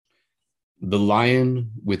The lion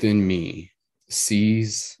within me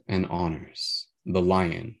sees and honors the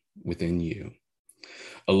lion within you.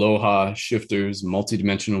 Aloha, shifters,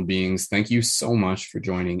 multidimensional beings. Thank you so much for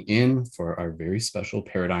joining in for our very special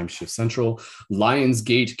Paradigm Shift Central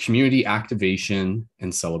Lionsgate community activation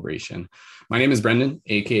and celebration. My name is Brendan,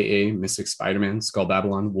 aka Mystic Spider-Man, Skull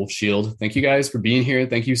Babylon, Wolf Shield. Thank you guys for being here.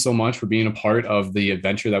 Thank you so much for being a part of the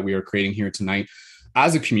adventure that we are creating here tonight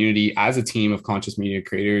as a community, as a team of conscious media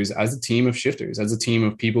creators, as a team of shifters, as a team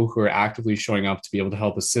of people who are actively showing up to be able to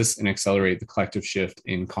help assist and accelerate the collective shift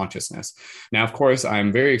in consciousness. Now, of course,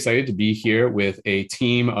 I'm very excited to be here with a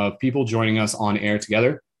team of people joining us on air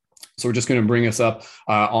together. So we're just going to bring us up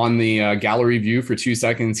on the gallery view for 2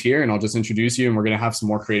 seconds here, and I'll just introduce you, and we're going to have some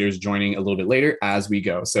more creators joining a little bit later as we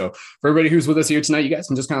go. So for everybody who's with us here tonight, you guys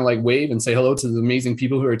can just kind of like wave and say hello to the amazing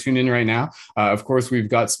people who are tuned in right now. Of course, we've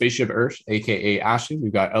got Spaceship Earth, aka Ashley,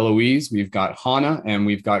 we've got Eloise, we've got Hannah, and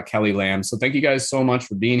we've got Kelly Lamb. So thank you guys so much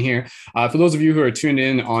for being here. For those of you who are tuned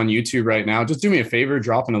in on YouTube right now, just do me a favor,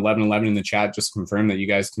 drop an 1111 in the chat, just confirm that you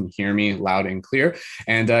guys can hear me loud and clear.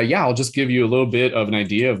 And yeah, I'll just give you a little bit of an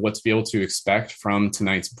idea of what to be able to expect from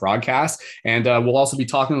tonight's broadcast. And we'll also be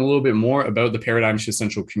talking a little bit more about the Paradigm Shift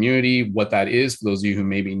Central community, what that is for those of you who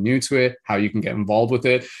may be new to it, how you can get involved with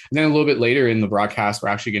it. And then a little bit later in the broadcast, we're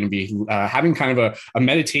actually going to be having kind of a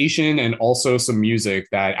meditation and also some music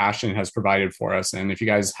that Ashton has provided for us. And if you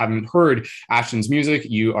guys haven't heard Ashton's music,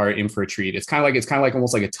 you are in for a treat. It's kind of like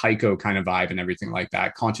almost like a taiko kind of vibe and everything like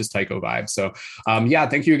that, conscious taiko vibe. So yeah,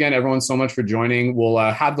 thank you again, everyone, so much for joining. We'll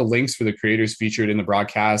have the links for the creators featured in the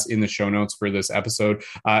broadcast in the show notes for this episode,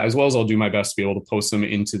 as well as I'll do my best to be able to post them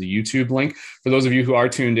into the YouTube link. For those of you who are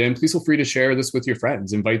tuned in, please feel free to share this with your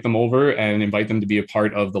friends, invite them over and invite them to be a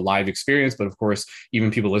part of the live experience. But of course,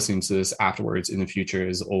 even people listening to this afterwards in the future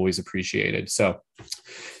is always appreciated. So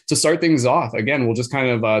to start things off, again, we'll just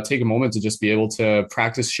kind of take a moment to just be able to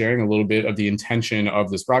practice sharing a little bit of the intention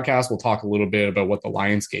of this broadcast. We'll talk a little bit about what the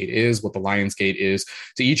Lionsgate is, what the Lionsgate is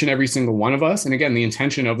to each and every single one of us. And again, the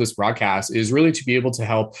intention of this broadcast is really to be able to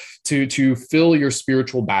help to fill your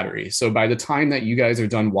spiritual battery. So by the time that you guys are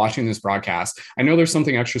done watching this broadcast, I know there's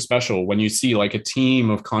something extra special when you see like a team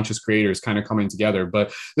of conscious creators kind of coming together,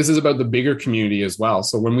 but this is about the bigger community as well.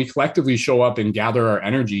 So when we collectively show up and gather our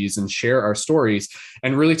energies and share our stories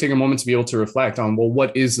and really take a moment to be able to reflect on, well,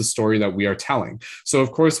 what is the story that we are telling? So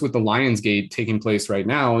of course, with the Lionsgate taking place right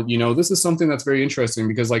now, you know, this is something that's very interesting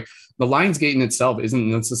because like the Lionsgate in itself isn't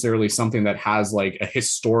necessarily something that has like a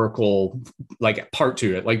historical like part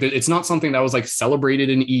to it. Like it's not something that was like celebrated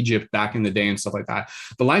in Egypt back in the day and stuff like that.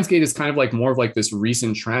 The Lionsgate is kind of like more of like this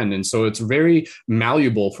recent trend. And so it's very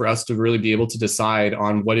malleable for us to really be able to decide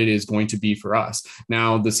on what it is going to be for us.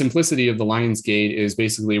 Now, the simplicity of the Lionsgate is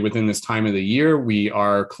basically within this time of the year, we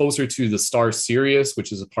are closer to the star Sirius,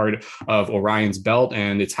 which is a part of Orion's belt.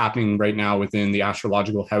 And it's happening right now within the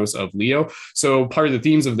astrological house of Leo. So part of the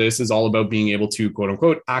themes of this is all about being able to, quote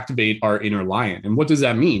unquote, activate our inner lion. And what does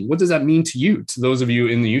that mean? What does that mean to you, to those of you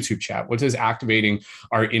in the YouTube chat? What does activating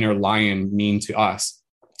our inner lion mean to us?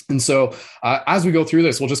 And so as we go through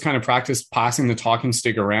this, we'll just kind of practice passing the talking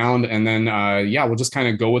stick around. And then, yeah, we'll just kind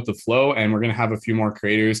of go with the flow. And we're going to have a few more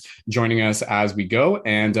creators joining us as we go.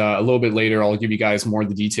 And a little bit later, I'll give you guys more of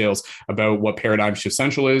the details about what Paradigm Shift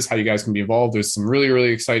Central is, how you guys can be involved. There's some really, really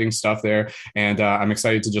exciting stuff there. And I'm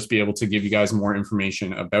excited to just be able to give you guys more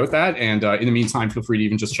information about that. And in the meantime, feel free to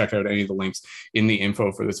even just check out any of the links in the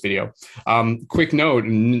info for this video. Quick note,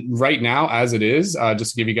 right now, as it is,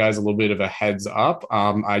 just to give you guys a little bit of a heads up,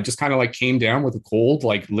 I just kind of like came down with a cold,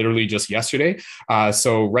 like literally just yesterday.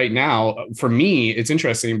 So right now, for me, it's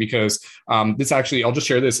interesting because this actually, I'll just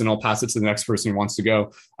share this and I'll pass it to the next person who wants to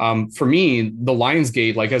go. For me, the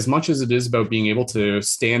Lionsgate, like as much as it is about being able to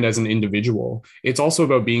stand as an individual, it's also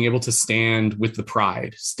about being able to stand with the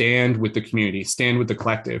pride, stand with the community, stand with the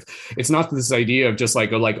collective. It's not this idea of just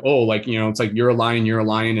like, oh, like, you know, it's like you're a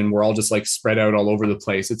lion, and we're all just like spread out all over the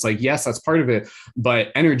place. It's like, yes, that's part of it.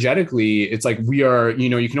 But energetically, it's like we are, you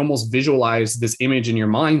know, you can almost visualize this image in your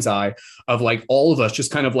mind's eye of like all of us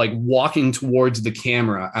just kind of like walking towards the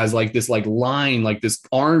camera as like this like line, like this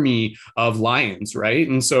army of lions, right?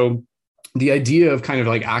 And so the idea of kind of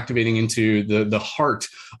like activating into the heart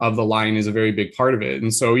of the lion is a very big part of it.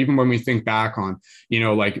 And so even when we think back on, you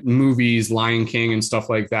know, like movies, Lion King and stuff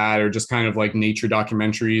like that, or just kind of like nature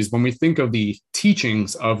documentaries, when we think of the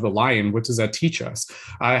teachings of the lion, what does that teach us?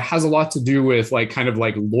 It has a lot to do with like kind of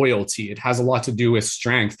like loyalty. It has a lot to do with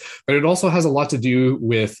strength, but it also has a lot to do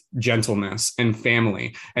with gentleness and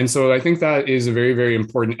family. And so I think that is a very, very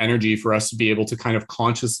important energy for us to be able to kind of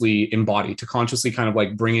consciously embody, to consciously kind of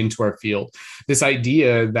like bring into our field. This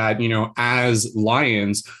idea that, you know, as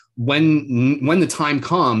lions, when the time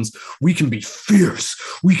comes, we can be fierce,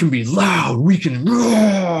 we can be loud, we can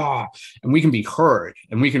roar, and we can be heard,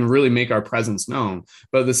 and we can really make our presence known.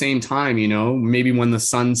 But at the same time, maybe when the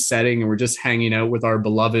sun's setting and we're just hanging out with our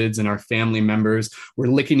beloveds and our family members, we're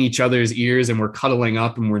licking each other's ears and we're cuddling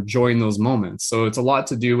up and we're enjoying those moments. So it's a lot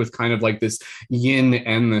to do with kind of like this yin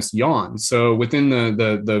and this yang. So within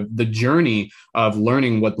the journey of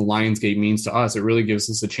learning what the Lionsgate means to us, it really gives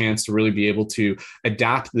us a chance to really be able to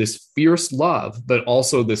adapt this fierce love, but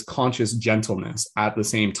also this conscious gentleness at the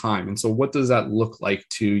same time. And so what does that look like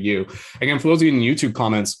to you? Again, for those of you in the YouTube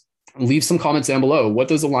comments, leave some comments down below. What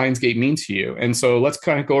does the Lionsgate mean to you? And so let's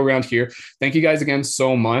kind of go around here. Thank you guys again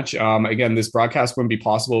so much. Again, this broadcast wouldn't be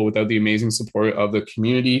possible without the amazing support of the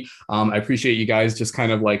community. I appreciate you guys just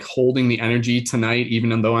kind of like holding the energy tonight,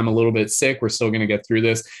 even though I'm a little bit sick, we're still going to get through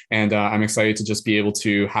this. And I'm excited to just be able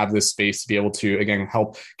to have this space to be able to, again,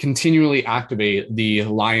 help continually activate the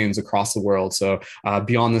lions across the world. So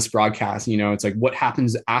beyond this broadcast, it's like what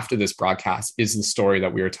happens after this broadcast is the story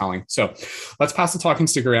that we are telling. So let's pass the talking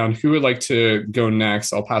stick around. Who would like to go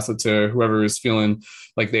next? I'll pass it to whoever is feeling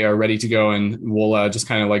like they are ready to go, and we'll just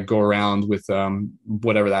kind of like go around with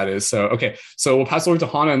whatever that is. So, okay. So we'll pass it over to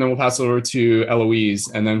Hannah, and then we'll pass it over to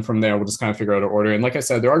Eloise. And then from there, we'll just kind of figure out an order. And like I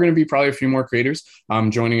said, there are going to be probably a few more creators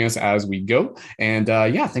joining us as we go. And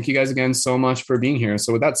thank you guys again so much for being here.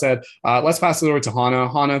 So with that said, let's pass it over to Hannah.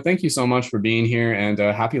 Hannah, thank you so much for being here, and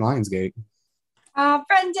happy Lionsgate.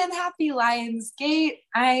 Brendan, happy Lionsgate.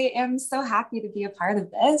 I am so happy to be a part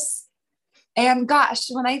of this. And gosh,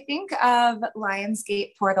 when I think of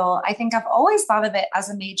Lionsgate portal, I think I've always thought of it as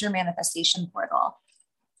a major manifestation portal.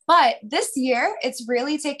 But this year, it's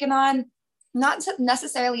really taken on not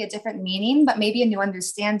necessarily a different meaning, but maybe a new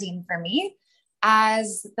understanding for me.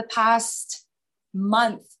 As the past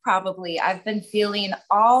month, probably, I've been feeling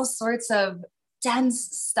all sorts of dense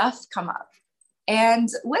stuff come up. And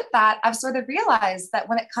with that, I've sort of realized that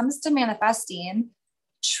when it comes to manifesting,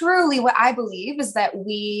 truly what I believe is that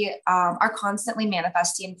we are constantly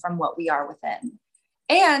manifesting from what we are within.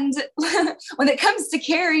 And when it comes to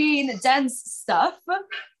carrying dense stuff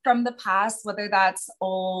from the past, whether that's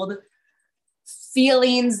old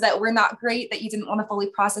feelings that were not great, that you didn't want to fully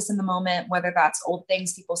process in the moment, whether that's old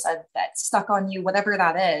things people said that stuck on you, whatever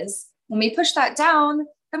that is, when we push that down,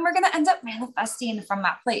 then we're going to end up manifesting from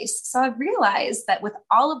that place. So I've realized that with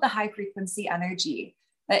all of the high frequency energy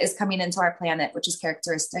that is coming into our planet, which is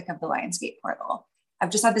characteristic of the Lionsgate portal, I've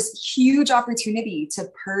just had this huge opportunity to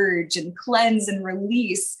purge and cleanse and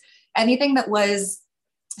release anything that was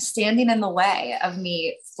standing in the way of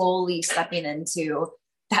me fully stepping into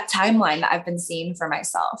that timeline that I've been seeing for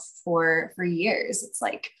myself for years. It's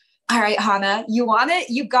like, all right, Hannah, you want it?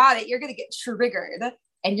 You got it. You're going to get triggered.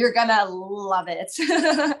 And you're gonna love it.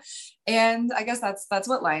 And I guess that's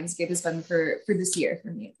what Lionsgate has been for this year,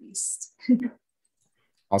 for me at least.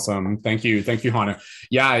 Awesome. Thank you, Hannah.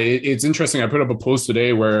 Yeah, it's interesting. I put up a post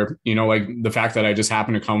today where, like the fact that I just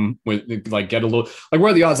happen to come with, like, get a little, like,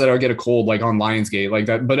 what are the odds that I'll get a cold, like, on Lionsgate, like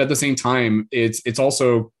that? But at the same time, it's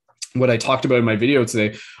also what I talked about in my video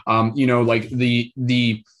today.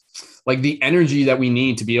 Like the energy that we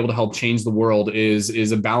need to be able to help change the world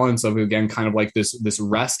is a balance of, again, kind of like this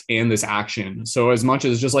rest and this action. So as much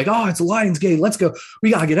as just like, oh, it's Lionsgate, let's go, we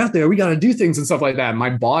got to get out there, we got to do things and stuff like that. My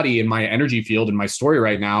body and my energy field and my story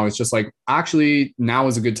right now is just like, actually, now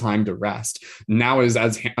is a good time to rest. Now is,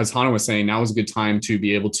 as Hannah was saying, now is a good time to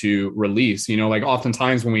be able to release. Like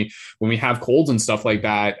oftentimes when we have colds and stuff like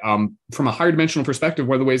that, from a higher dimensional perspective,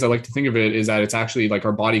 one of the ways I like to think of it is that it's actually like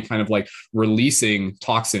our body kind of like releasing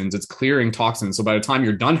toxins. It's clearing toxins. So by the time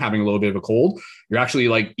you're done having a little bit of a cold, you're actually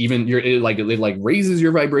like, it raises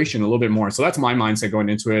your vibration a little bit more. So that's my mindset going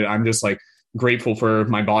into it. I'm just like grateful for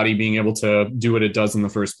my body being able to do what it does in the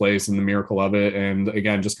first place and the miracle of it. And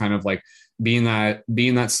again, just kind of like being that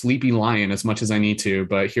sleepy lion as much as I need to.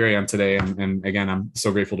 But here I am today. And again, I'm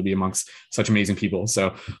so grateful to be amongst such amazing people.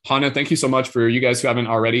 So Hannah, thank you so much. For you guys who haven't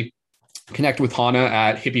already, connect with Hannah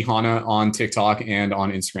at Hippie Hannah on TikTok and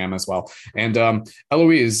on Instagram as well. And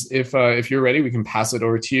Eloise, if you're ready, we can pass it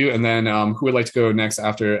over to you. And then who would like to go next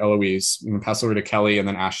after Eloise? We can pass over to Kelly and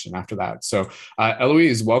then Ashton after that. So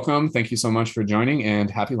Eloise, welcome. Thank you so much for joining, and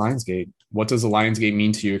happy Lionsgate. What does the Lionsgate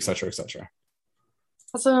mean to you, et cetera, et cetera?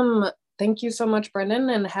 Awesome. Thank you so much, Brendan,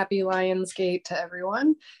 and happy Lionsgate to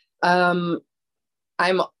everyone.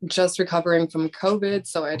 I'm just recovering from COVID,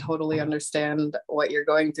 so I totally understand what you're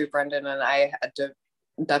going through, Brendan, and I had to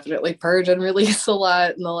definitely purge and release a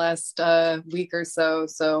lot in the last week or so.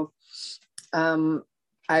 So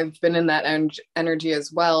I've been in that energy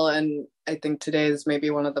as well, and I think today is maybe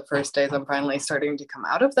one of the first days I'm finally starting to come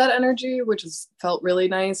out of that energy, which has felt really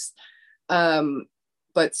nice.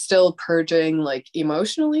 But still purging like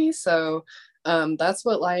emotionally. So that's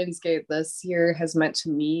what Lionsgate this year has meant to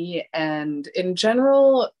me. And in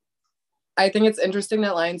general, I think it's interesting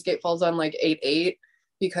that Lionsgate falls on like 8-8,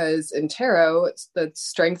 because in tarot, the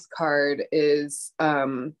strength card is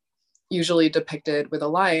usually depicted with a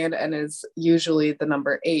lion and is usually the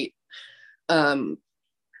number 8.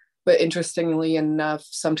 But interestingly enough,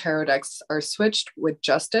 some tarot decks are switched with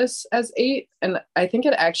justice as 8. And I think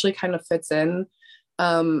it actually kind of fits in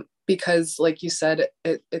because, like you said,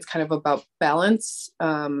 it's kind of about balance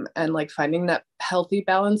and like finding that healthy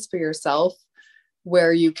balance for yourself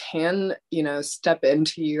where you can, step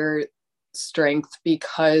into your strength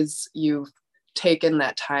because you've taken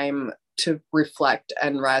that time to reflect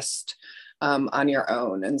and rest on your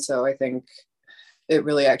own. And so I think it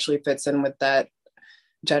really actually fits in with that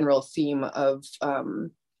general theme of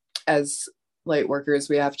as light workers,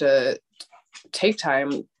 we have to take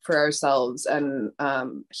time for ourselves and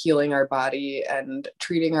healing our body and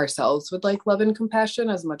treating ourselves with like love and compassion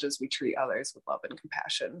as much as we treat others with love and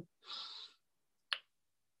compassion.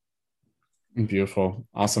 Beautiful.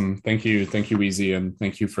 Awesome. Thank you, Wheezy. And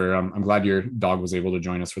thank you for, I'm glad your dog was able to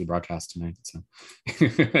join us for the broadcast tonight. So.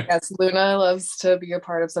 Yes, Luna loves to be a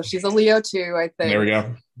part of stuff. She's a Leo too, I think. There we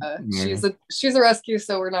go. She's a rescue,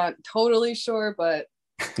 so we're not totally sure, but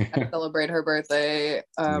I celebrate her birthday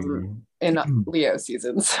in Leo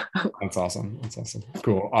seasons. That's awesome.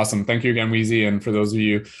 Cool. Awesome. Thank you again, Wheezy. And for those of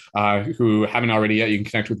you who haven't already yet, you can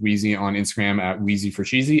connect with Wheezy on Instagram at Wheezy for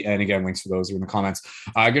Cheesy. And again, links for those are in the comments.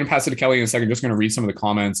 I'm going to pass it to Kelly in a second. Just going to read some of the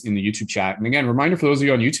comments in the YouTube chat. And again, reminder for those of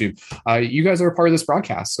you on YouTube, you guys are a part of this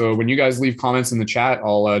broadcast. So when you guys leave comments in the chat,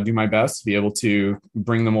 I'll do my best to be able to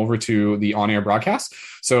bring them over to the on-air broadcast.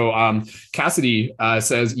 So Cassidy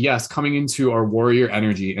says, yes, coming into our warrior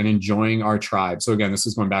energy and enjoying our tribe. So again, this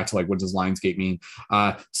is going back to like, what does Lionsgate mean?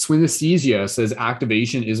 Synesthesia says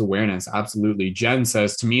activation is awareness. Absolutely. Jen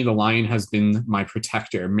says, to me, the lion has been my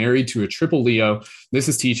protector. Married to a triple Leo, this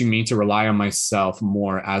is teaching me to rely on myself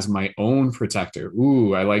more as my own protector.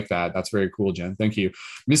 Ooh, I like that. That's very cool, Jen. Thank you.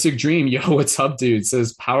 Mystic Dream, yo, what's up, dude?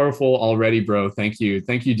 Says powerful already, bro. Thank you,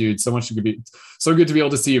 dude. So good to be able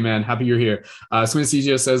to see you, man. Happy you're here.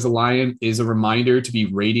 Synesthesia says the lion is a reminder to be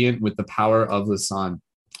radiant with the power of the sun.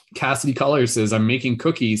 Cassidy Color says, I'm making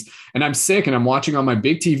cookies and I'm sick and I'm watching on my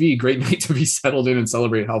big TV. Great night to be settled in and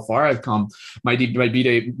celebrate how far I've come. My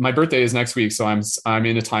birthday is next week, so I'm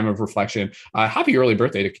in a time of reflection. Happy early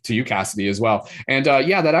birthday to you, Cassidy, as well. And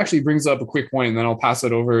that actually brings up a quick point, and then I'll pass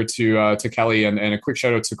it over to Kelly and a quick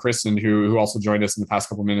shout out to Kristen, who also joined us in the past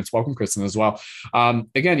couple of minutes. Welcome, Kristen, as well.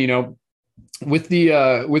 Again, with the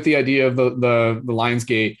idea of the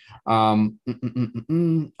Lionsgate, hold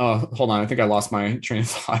on, I think I lost my train of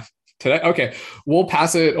thought today. Okay, we'll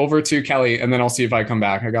pass it over to Kelly, and then I'll see if I come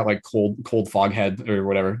back. I got like cold fog head or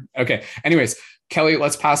whatever. Okay, anyways, Kelly,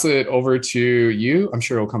 let's pass it over to you. I'm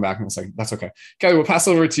sure it'll come back in a second. That's okay. Kelly, we'll pass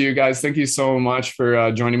it over to you guys. Thank you so much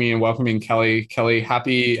for joining me and welcoming Kelly. Kelly,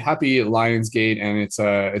 happy Lionsgate, and it's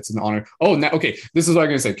an honor. Oh, okay. This is what I'm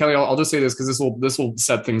going to say, Kelly. I'll just say this because this will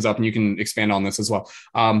set things up, and you can expand on this as well.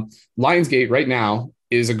 Lionsgate right now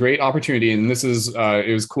is a great opportunity. And this is,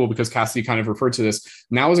 it was cool because Cassidy kind of referred to this.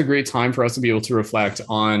 Now is a great time for us to be able to reflect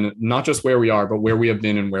on not just where we are, but where we have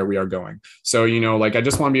been and where we are going. So, I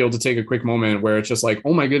just want to be able to take a quick moment where it's just like,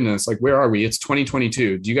 oh my goodness, like, where are we? It's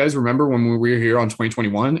 2022. Do you guys remember when we were here on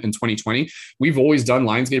 2021 and 2020? We've always done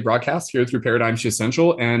Lionsgate broadcasts here through Paradigm Shift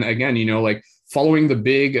Central. And again, following the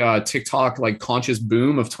big TikTok conscious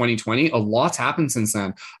boom of 2020, a lot's happened since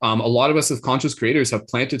then. A lot of us as conscious creators have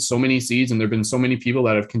planted so many seeds, and there have been so many people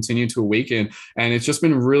that have continued to awaken, and it's just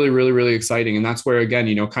been really, really, really exciting. And that's where, again,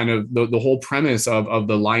 kind of the whole premise of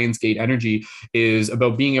the Lionsgate energy is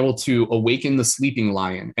about being able to awaken the sleeping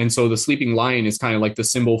lion. And so the sleeping lion is kind of like the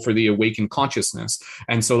symbol for the awakened consciousness.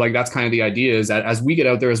 And so that's kind of the idea, is that as we get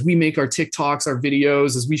out there, as we make our TikToks, our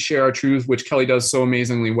videos, as we share our truth, which Kelly does so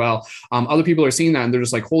amazingly well, other people are seeing that and they're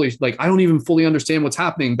just like, holy, I don't even fully understand what's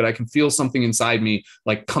happening, but I can feel something inside me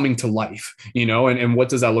coming to life, and what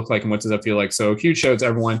does that look like and what does that feel like? So huge shout out to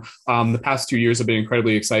everyone. The past 2 years have been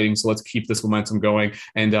incredibly exciting. So let's keep this momentum going.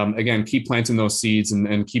 And again, keep planting those seeds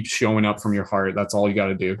and keep showing up from your heart. That's all you got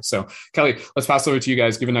to do. So Kelly, let's pass over to you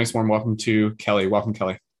guys. Give a nice warm welcome to Kelly. Welcome,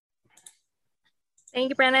 Kelly. Thank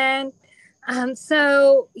you, Brennan.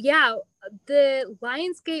 The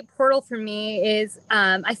Lionsgate portal for me is,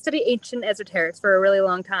 I studied ancient esoterics for a really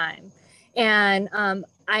long time. And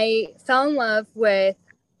I fell in love with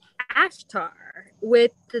Ashtar,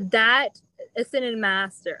 with that Ascended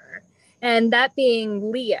Master, and that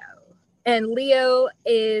being Leo. And Leo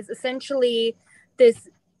is essentially this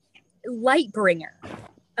light bringer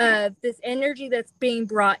of this energy that's being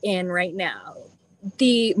brought in right now.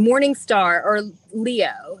 The morning star, or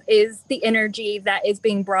Leo, is the energy that is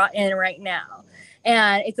being brought in right now.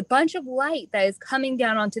 And it's a bunch of light that is coming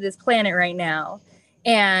down onto this planet right now.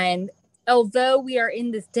 And although we are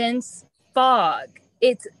in this dense fog,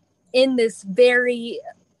 it's in this very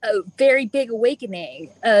big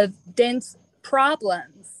awakening of dense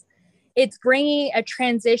problems. It's bringing a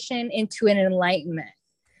transition into an enlightenment.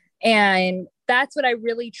 And that's what I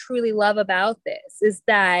really, truly love about this, is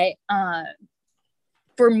that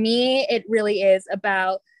for me, it really is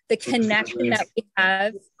about the connection that we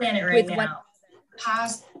have with one another.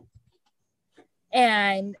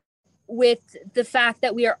 And with the fact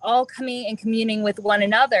that we are all coming and communing with one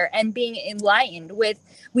another and being enlightened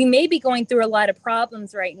we may be going through a lot of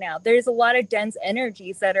problems right now. There's a lot of dense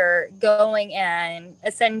energies that are going and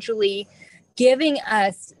essentially giving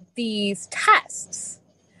us these tests.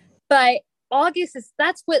 But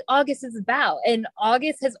that's what August is about. And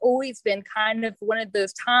August has always been kind of one of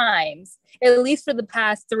those times, at least for the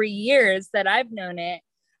past 3 years that I've known it,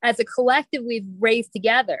 as a collective, we've raised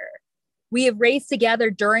together. We have raised together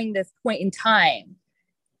during this point in time.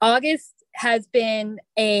 August has been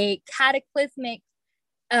a cataclysmic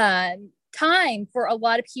time for a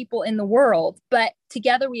lot of people in the world, but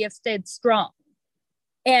together we have stayed strong.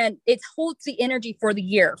 And it holds the energy for the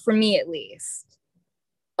year, for me at least.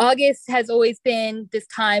 August has always been this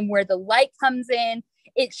time where the light comes in,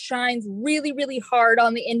 it shines really, really hard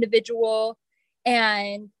on the individual,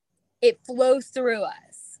 and it flows through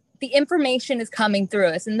us. The information is coming through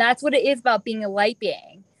us, and that's what it is about being a light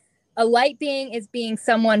being. A light being is being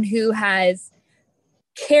someone who has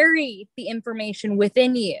carried the information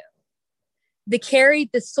within you. They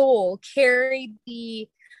carried the soul, carried the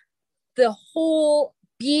whole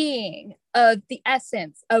being of the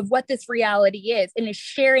essence of what this reality is, and is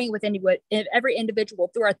sharing with every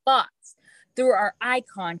individual through our thoughts, through our eye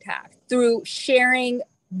contact, through sharing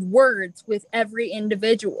words with every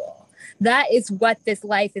individual. That is what this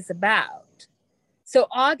life is about. So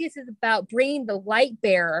August is about bringing the light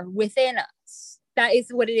bearer within us. That is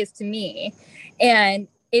what it is to me. And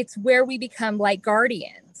it's where we become light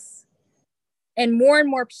guardians. And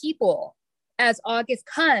more people, as August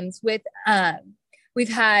comes with, we've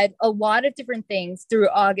had a lot of different things through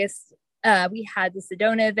August. We had the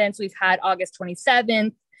Sedona events. We've had August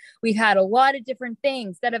 27th. We've had a lot of different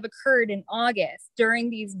things that have occurred in August during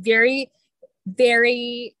these very,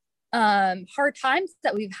 very hard times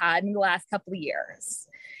that we've had in the last couple of years.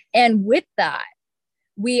 And with that,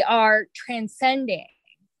 we are transcending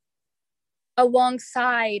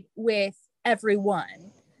alongside with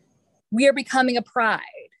everyone. We are becoming a pride.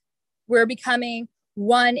 We're becoming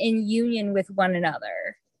one in union with one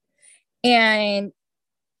another. And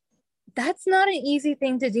that's not an easy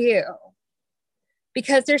thing to do,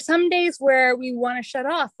 because there's some days where we want to shut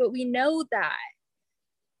off, but we know that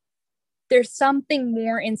there's something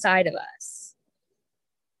more inside of us.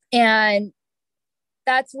 And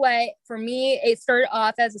that's what, for me, it started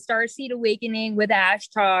off as a starseed awakening with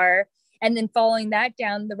Ashtar, and then following that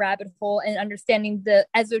down the rabbit hole and understanding the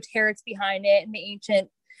esoterics behind it and the ancient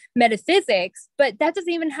metaphysics. But that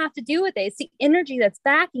doesn't even have to do with it. It's the energy that's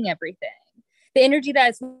backing everything, the energy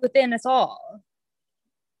that is within us all.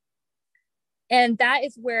 And that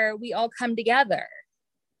is where we all come together.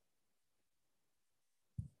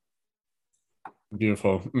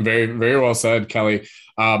 Beautiful. Very, very well said, Kelly.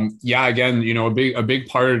 Yeah, again, a big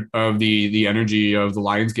part of the energy of the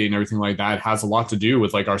Lionsgate and everything like that has a lot to do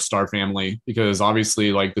with like our star family, because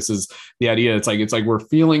obviously like this is the idea. It's like we're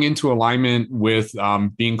feeling into alignment with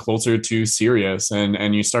being closer to Sirius,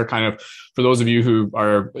 and you start kind of, for those of you who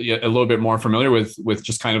are a little bit more familiar with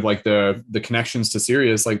just kind of like the connections to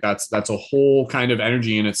Sirius, like that's a whole kind of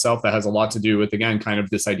energy in itself that has a lot to do with, again, kind of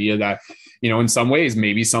this idea that, in some ways,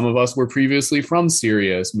 maybe some of us were previously from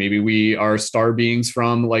Sirius. Maybe we are star beings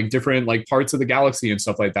from like different like parts of the galaxy and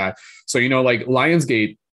stuff like that. So, like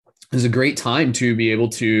Lionsgate is a great time to be able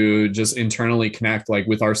to just internally connect like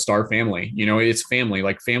with our star family. It's family,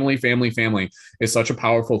 like family is such a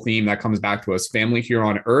powerful theme that comes back to us. Family here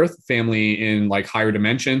on Earth, family in like higher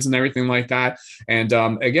dimensions and everything like that. And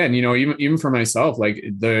again, even for myself, like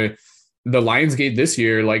the Lionsgate this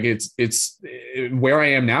year, like it's where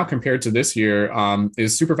I am now compared to this year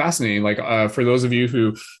is super fascinating. Like for those of you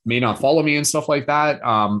who may not follow me and stuff like that,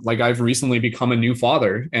 like I've recently become a new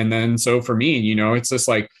father. And then so for me, it's just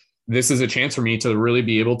like this is a chance for me to really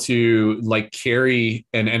be able to like carry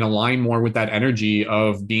and align more with that energy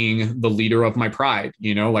of being the leader of my pride,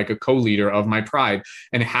 you know, like a co-leader of my pride,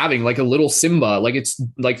 and having like a little Simba. Like, it's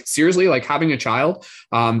like, seriously, like having a child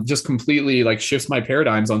just completely like shifts my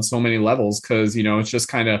paradigms on so many levels. Cause, you know, it's just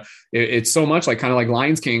kind of, it's so much like kind of like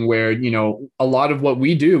Lions King, where, you know, a lot of what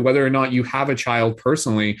we do, whether or not you have a child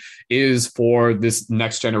personally, is for this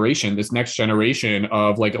next generation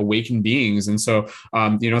of like awakened beings. And so,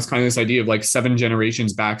 you know, it's kind of this idea of like 7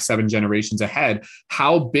 generations back, 7 generations ahead.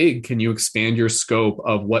 How big can you expand your scope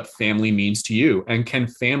of what family means to you? And can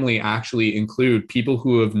family actually include people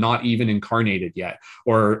who have not even incarnated yet,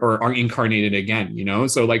 or are incarnated again, you know?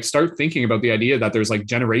 So like, start thinking about the idea that there's like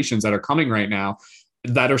generations that are coming right now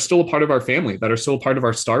that are still a part of our family, that are still a part of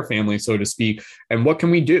our star family, so to speak. And what can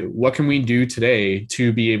we do? What can we do today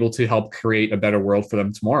to be able to help create a better world for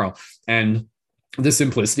them tomorrow? And the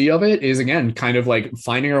simplicity of it is, again, kind of like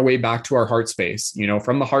finding our way back to our heart space. You know,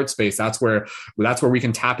 from the heart space, that's where we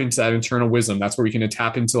can tap into that internal wisdom. That's where we can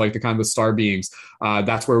tap into like the kind of the star beings.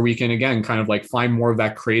 That's where we can, again, kind of like find more of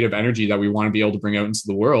that creative energy that we want to be able to bring out into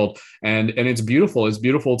the world. And it's beautiful. It's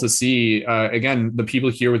beautiful to see, again, the people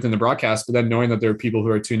here within the broadcast, but then knowing that there are people who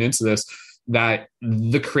are tuned into this, that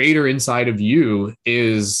the creator inside of you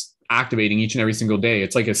is activating each and every single day.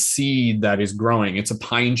 It's like a seed that is growing. It's a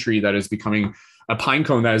pine tree that is becoming a pine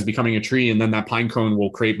cone that is becoming a tree, and then that pine cone will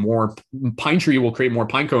create more pine tree will create more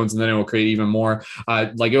pine cones, and then it will create even more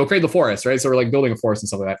like it will create the forest, right? So we're like building a forest and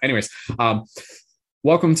stuff like that. Anyways,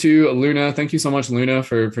 welcome to Luna. Thank you so much, Luna,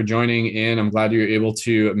 for joining in. I'm glad you're able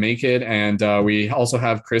to make it. And we also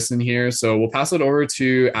have Kristen here. So we'll pass it over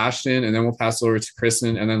to Ashton, and then we'll pass it over to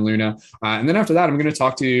Kristen, and then Luna. And then after that, I'm going to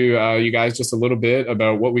talk to you guys just a little bit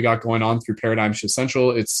about what we got going on through Paradigm Shift Central.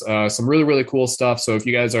 It's some really, really cool stuff. So if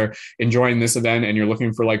you guys are enjoying this event and you're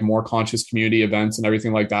looking for like more conscious community events and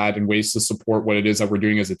everything like that, and ways to support what it is that we're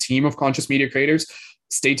doing as a team of conscious media creators,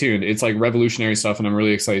 stay tuned. It's like revolutionary stuff, and I'm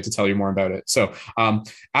really excited to tell you more about it. So,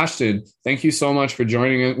 Ashton, thank you so much for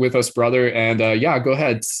joining with us, brother. And yeah, go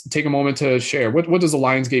ahead, take a moment to share. What does the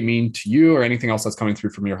Lionsgate mean to you, or anything else that's coming through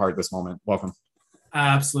from your heart this moment? Welcome.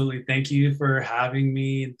 Absolutely. Thank you for having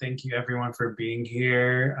me. Thank you, everyone, for being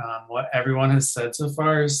here. What everyone has said so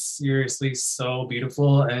far is seriously so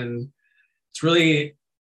beautiful. And it's really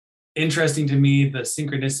interesting to me, the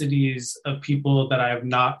synchronicities of people that I have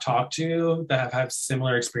not talked to that have had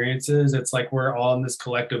similar experiences. It's like we're all in this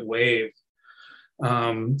collective wave,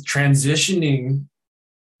 transitioning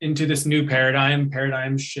into this new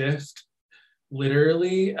paradigm shift.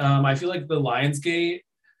 Literally, I feel like the Lionsgate,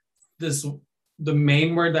 the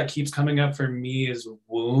main word that keeps coming up for me is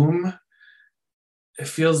womb. It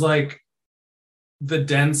feels like the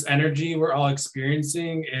dense energy we're all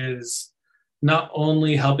experiencing is not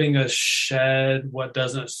only helping us shed what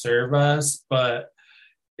doesn't serve us, but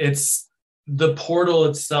it's the portal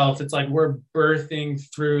itself. It's like we're birthing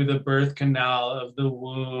through the birth canal of the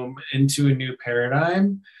womb into a new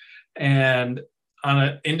paradigm. And on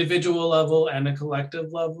an individual level and a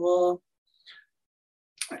collective level,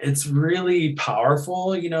 it's really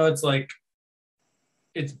powerful. You know, it's like,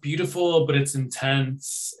 it's beautiful, but it's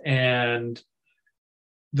intense. And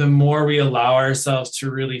the more we allow ourselves to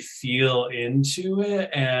really feel into it,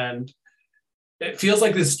 and it feels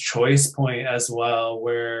like this choice point as well,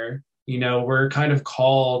 where, you know, we're kind of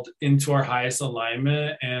called into our highest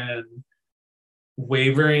alignment, and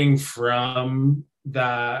wavering from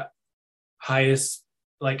that highest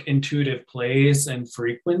like intuitive place and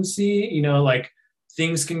frequency, you know, like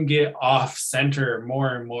things can get off center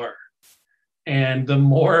more and more. And the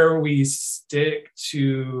more we stick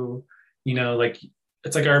to, you know, like,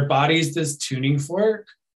 it's like our body's this tuning fork.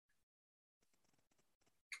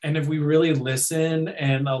 And if we really listen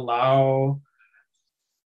and allow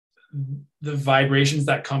the vibrations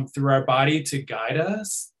that come through our body to guide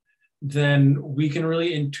us, then we can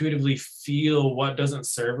really intuitively feel what doesn't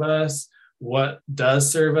serve us, what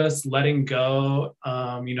does serve us, letting go,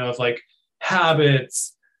 you know, of like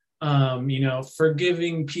habits, you know,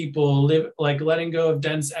 forgiving people, letting go of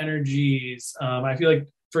dense energies. I feel like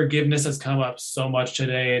forgiveness has come up so much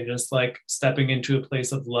today, and just like stepping into a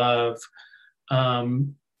place of love.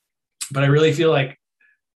 But I really feel like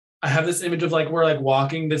I have this image of like, we're like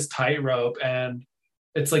walking this tightrope, and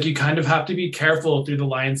it's like you kind of have to be careful through the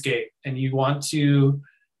Lionsgate, and you want to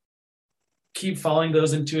keep following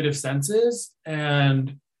those intuitive senses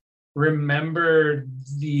and remember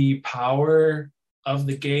the power of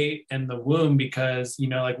the gate and the womb, because, you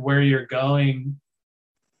know, like where you're going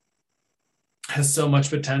has so much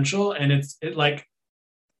potential. And it like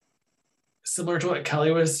similar to what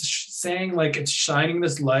Kelly was saying, like it's shining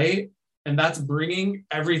this light and that's bringing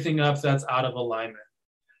everything up that's out of alignment.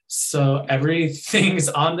 So everything's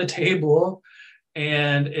on the table,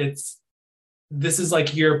 and this is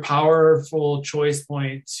like your powerful choice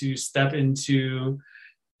point to step into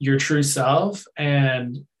your true self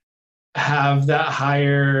and have that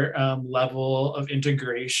higher level of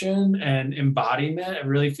integration and embodiment. It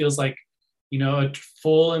really feels like, a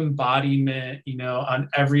full embodiment, on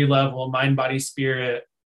every level, mind, body, spirit,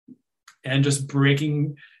 and just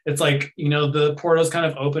breaking. It's like, the portals kind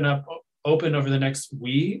of open over the next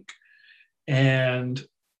week, and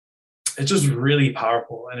it's just really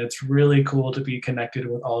powerful, and it's really cool to be connected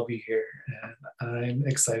with all of you here, and I'm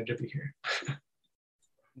excited to be here.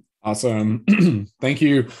 Awesome. Thank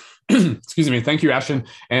you. Excuse me. Thank you, Ashton.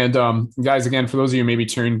 And guys, again, for those of you maybe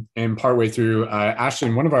tuned in partway through,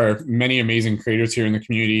 Ashton, one of our many amazing creators here in the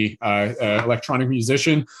community, electronic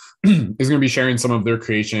musician, is going to be sharing some of their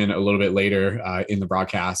creation a little bit later in the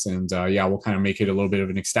broadcast. And we'll kind of make it a little bit of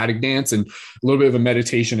an ecstatic dance and a little bit of a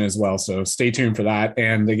meditation as well. So stay tuned for that.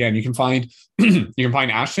 And again, you can find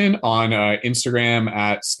Ashton on Instagram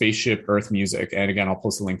at Spaceship Earth Music. And again, I'll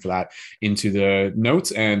post a link for that into the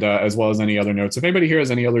notes, and as well as any other notes. If anybody here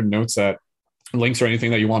has any other notes that links or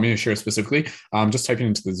anything that you want me to share specifically, just type it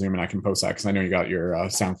into the Zoom and I can post that, because I know you got your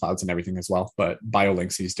SoundClouds and everything as well, but bio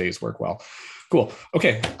links these days work well. Cool.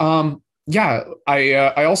 Okay.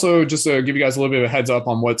 I also, just to give you guys a little bit of a heads up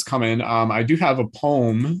on what's coming, I do have a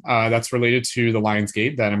poem that's related to the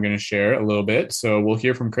Lionsgate that I'm going to share a little bit. So we'll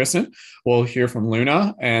hear from Kristen, we'll hear from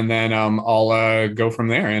Luna, and then I'll go from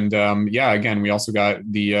there. And again, we also got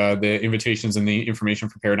the invitations and the information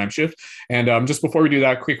for Paradigm Shift. And just before we do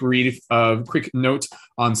that, quick note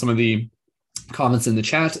on some of the comments in the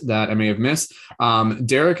chat that I may have missed.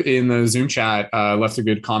 Derek in the Zoom chat left a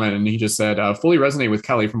good comment, and he just said, fully resonate with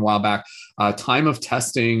Kelly from a while back. Time of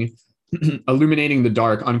testing, illuminating the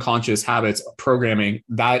dark, unconscious habits, programming,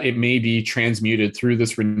 that it may be transmuted through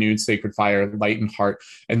this renewed sacred fire, lightened heart,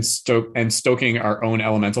 and stoking our own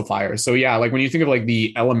elemental fire. So yeah, like when you think of like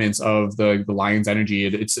the elements of the lion's energy,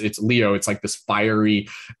 it's Leo. It's like this fiery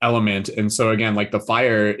element, and so again, like the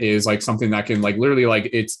fire is like something that can like literally like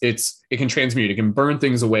it can transmute, it can burn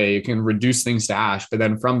things away, it can reduce things to ash. But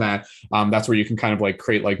then from that, that's where you can kind of like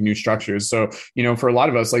create like new structures. So, for a lot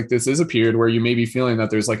of us, like this is a period where you may be feeling that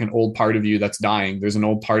there's like an old part of you that's dying. There's an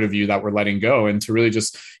old part of you that we're letting go. And to really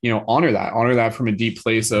just, honor that from a deep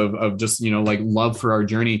place of just, like love for our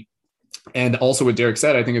journey. And also what Derek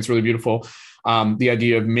said, I think it's really beautiful. The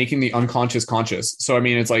idea of making the unconscious conscious. So, I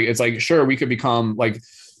mean, it's like, sure, we could become like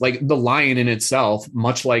the lion in itself,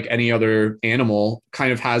 much like any other animal,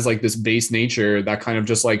 kind of has like this base nature that kind of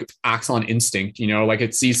just like acts on instinct, like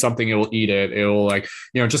it sees something, it will eat it. It'll like,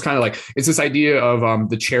 just kind of like, it's this idea of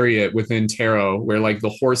the chariot within tarot, where like the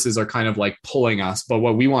horses are kind of like pulling us. But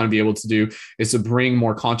what we want to be able to do is to bring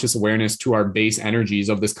more conscious awareness to our base energies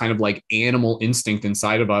of this kind of like animal instinct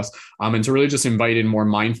inside of us, and to really just invite in more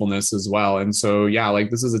mindfulness as well. And so, yeah, like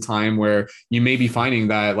this is a time where you may be finding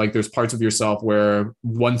that like there's parts of yourself where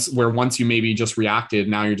once you maybe just reacted,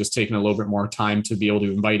 now you're just taking a little bit more time to be able to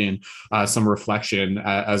invite in some reflection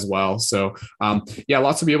as well. So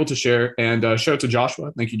lots to be able to share. And shout out to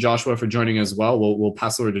Joshua. Thank you, Joshua, for joining as well. We'll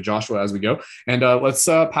pass it over to Joshua as we go. And let's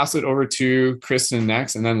pass it over to Kristen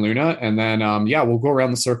next, and then Luna. And then, we'll go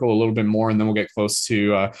around the circle a little bit more, and then we'll get close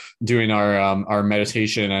to doing our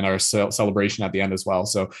meditation and our celebration at the end as well.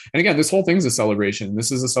 So, and again, this whole thing's a celebration. This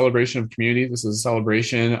is a celebration of community. This is a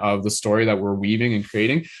celebration of the story that we're weaving and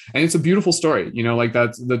creating. And it's a beautiful story, like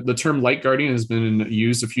that's the term light guardian has been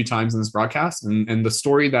used a few times in this broadcast. And the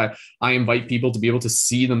story that I invite people to be able to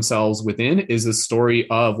see themselves within is a story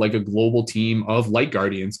of like a global team of light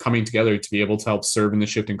guardians coming together to be able to help serve in the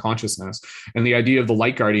shift in consciousness. And the idea of the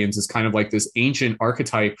light guardians is kind of like this ancient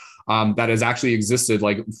archetype that has actually existed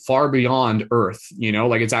like far beyond Earth,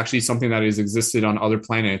 like it's actually something that has existed on other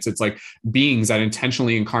planets. It's like beings that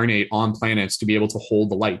intentionally incarnate on planets to be able to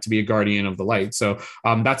hold the light, to be a guardian of the light. So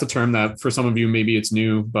that's a term that for some of you, maybe it's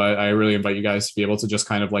new, but I really invite you guys to be able to just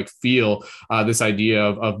kind of like feel this idea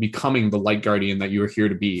of becoming the light guardian that you are here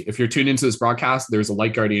to be. If you're tuned into this broadcast, there's a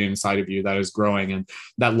light guardian inside of you that is growing, and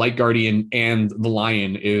that light guardian and the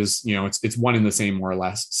lion is, it's one and the same, more or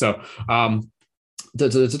less. So,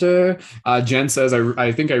 Jen says,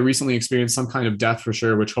 I think I recently experienced some kind of death for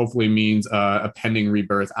sure, which hopefully means a pending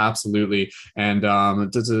rebirth. Absolutely. And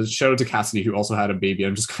shout out to Cassidy, who also had a baby.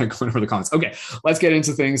 I'm just kind of going over the comments. Okay, let's get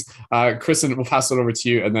into things. Kristen, we'll pass it over to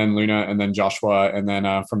you, and then Luna, and then Joshua. And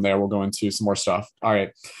then from there, we'll go into some more stuff. All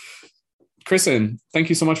right. Kristen, thank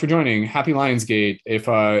you so much for joining. Happy Lionsgate.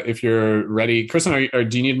 If you're ready, Kristen,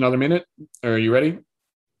 do you need another minute? Are you ready?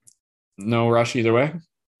 No rush either way.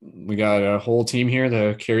 we got a whole team here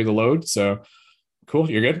to carry the load. So cool.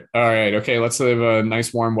 You're good. All right. Okay. Let's have a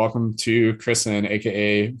nice warm welcome to Kristen,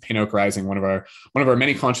 aka Pain Oak Rising, one of our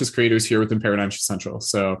many conscious creators here within Paradigm Central.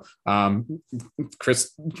 So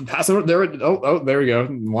Chris, pass it over there. Oh, there we go.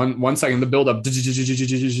 One second, the build up.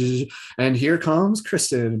 And here comes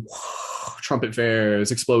Kristen. Trumpet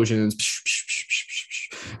fairs, explosions.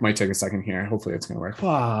 Might take a second here. Hopefully it's gonna work.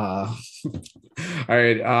 All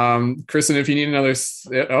right. Kristen, if you need another,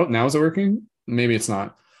 now is it working? Maybe it's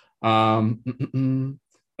not.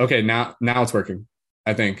 Okay, now it's working.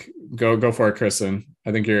 I think go for it, Kristen.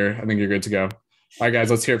 I think you're good to go. All right,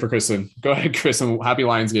 guys, let's hear it for Kristen. Go ahead, Kristen. Happy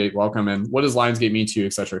Lionsgate. Welcome. And what does Lionsgate mean to you,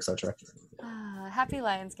 et cetera, et cetera? Happy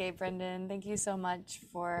Lionsgate, Brendan. Thank you so much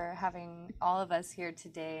for having all of us here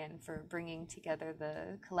today and for bringing together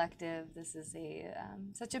the collective. This is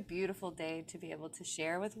such a beautiful day to be able to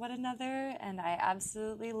share with one another, and I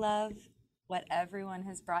absolutely love what everyone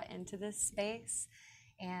has brought into this space.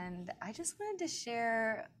 And I just wanted to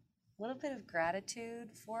share a little bit of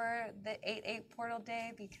gratitude for the 8/8 Portal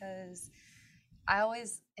Day, because I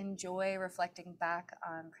always enjoy reflecting back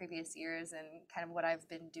on previous years and kind of what I've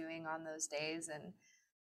been doing on those days. And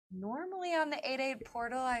normally on the 8/8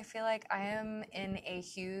 Portal, I feel like I am in a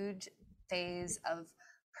huge phase of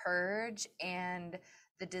purge and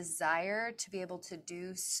the desire to be able to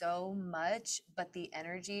do so much, but the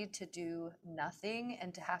energy to do nothing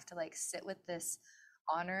and to have to like sit with this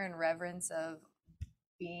honor and reverence of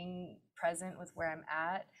being present with where I'm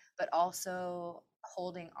at, but also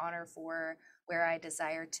holding honor for where I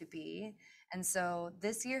desire to be. And so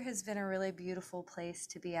this year has been a really beautiful place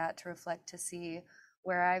to be at, to reflect, to see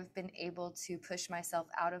where I've been able to push myself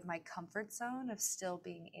out of my comfort zone of still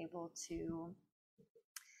being able to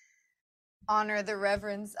honor the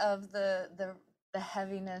reverence of the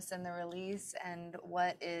heaviness and the release, and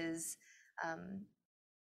what is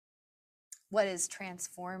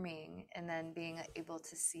transforming, and then being able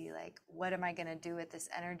to see like, what am I going to do with this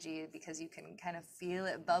energy, because you can kind of feel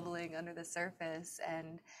it bubbling under the surface.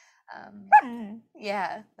 And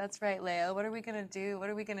yeah, that's right, Leo. What are we going to do? What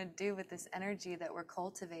are we going to do with this energy that we're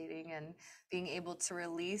cultivating? And being able to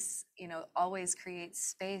release, always creates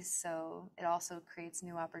space. So it also creates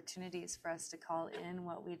new opportunities for us to call in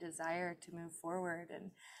what we desire to move forward.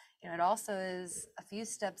 And it also is a few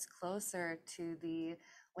steps closer to the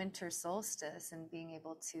winter solstice, and being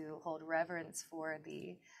able to hold reverence for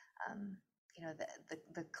the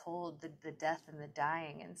cold, the death, and the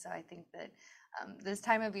dying. And so I think that this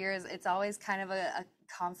time of year it's always kind of a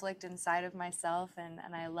conflict inside of myself, and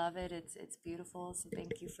I love it. It's beautiful. So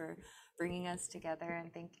thank you for bringing us together,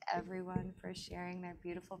 and thank everyone for sharing their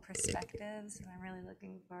beautiful perspectives. And I'm really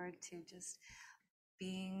looking forward to just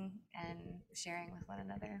being and sharing with one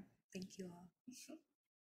another. Thank you all.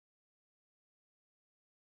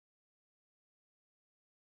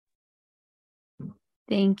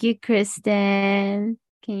 Thank you, Kristen.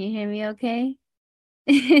 Can you hear me okay?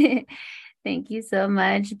 Thank you so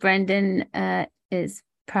much. Brendan is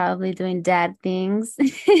probably doing dad things.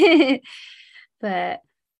 But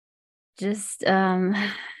just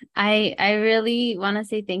I really want to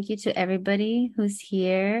say thank you to everybody who's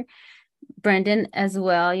here. Brendan as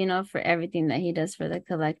well, for everything that he does for the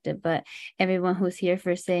collective, but everyone who's here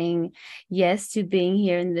for saying yes to being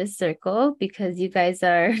here in this circle, because you guys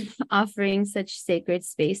are offering such sacred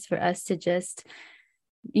space for us to just,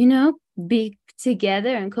 be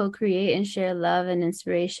together and co-create and share love and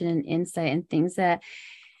inspiration and insight and things that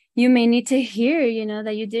you may need to hear,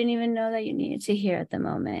 that you didn't even know that you needed to hear at the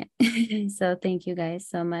moment. So thank you guys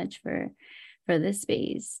so much for this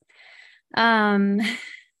space.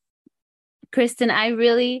 Kristen,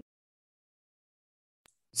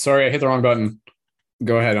 Sorry, I hit the wrong button.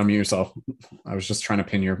 Go ahead, unmute yourself. I was just trying to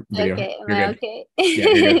pin your video. Okay, you're good. Okay. Yeah,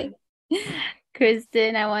 you're good.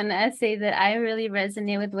 Kristen, I want to say that I really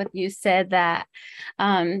resonate with what you said, that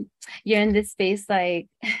you're in this space like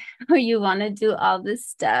where you want to do all this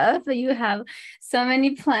stuff, but you have so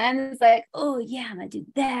many plans. It's like, oh yeah, I'm gonna do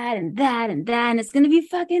that and that and that, and it's gonna be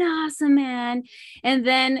fucking awesome, man. And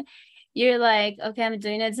then you're like, okay, I'm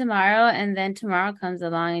doing it tomorrow. And then tomorrow comes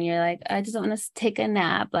along and you're like, I just want to take a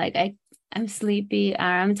nap. Like I'm sleepy, or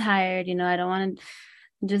I'm tired, I don't want to,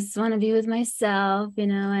 just want to be with myself,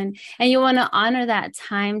 and you want to honor that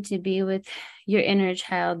time to be with your inner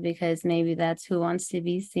child, because maybe that's who wants to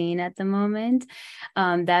be seen at the moment.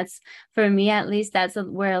 That's, for me at least, that's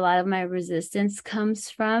where a lot of my resistance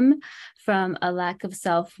comes from a lack of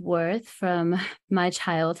self-worth from my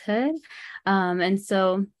childhood. And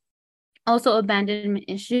so also abandonment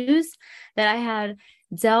issues that I had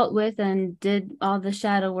dealt with and did all the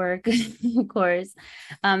shadow work, of course,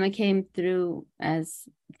 it came through as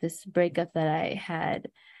this breakup that I had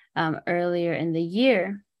earlier in the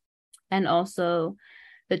year, and also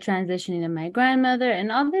the transitioning of my grandmother and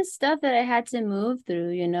all this stuff that I had to move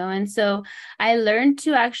through, And so I learned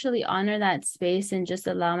to actually honor that space and just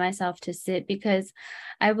allow myself to sit, because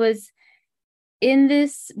I was in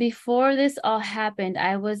this, before this all happened,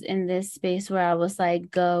 I was in this space where I was like,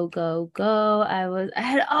 go, go, go. I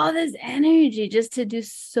had all this energy just to do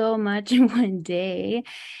so much in one day.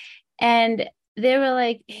 And they were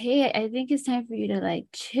like, hey, I think it's time for you to like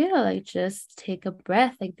chill, like just take a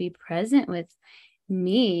breath, like be present with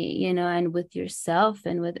me, and with yourself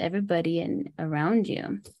and with everybody and around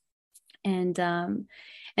you. And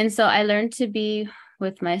so I learned to be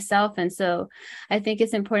with myself. And so I think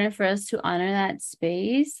it's important for us to honor that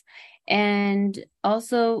space, and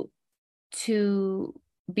also to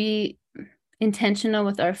be intentional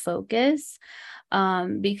with our focus,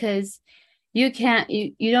 because you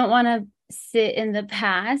don't want to sit in the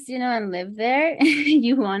past, and live there.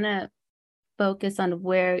 You want to focus on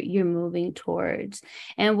where you're moving towards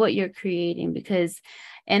and what you're creating, because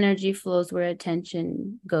energy flows where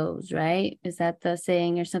attention goes, right? Is that the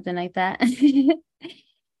saying or something like that?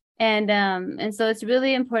 And so it's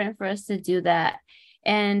really important for us to do that.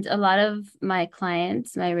 And a lot of my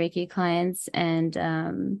clients, my Reiki clients, and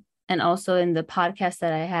also in the podcast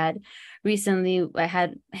that I had recently, I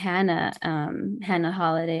had Hannah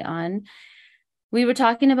Holiday on. We were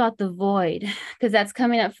talking about the void, because that's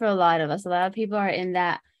coming up for a lot of us. A lot of people are in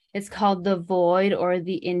that. It's called the void, or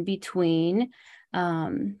the in-between.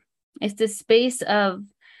 It's the space of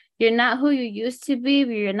you're not who you used to be,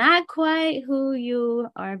 but you're not quite who you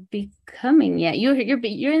are becoming yet. You're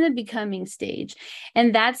in the becoming stage.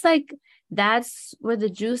 And that's where the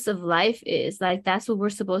juice of life is. Like, that's what we're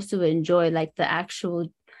supposed to enjoy, like the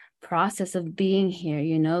actual process of being here,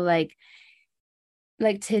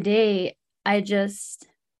 like today, I just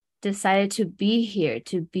decided to be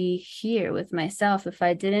here with myself. If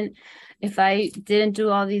I didn't do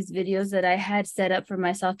all these videos that I had set up for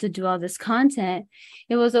myself to do all this content,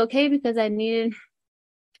 it was okay, because I needed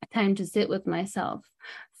time to sit with myself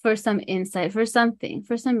for some insight, for something,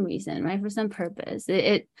 for some reason, right? For some purpose.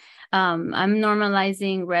 I'm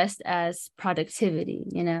normalizing rest as productivity,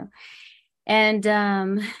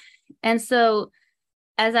 and so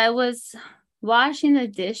as I was washing the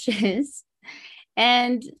dishes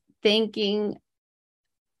and thinking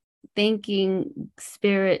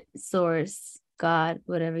spirit, source, God,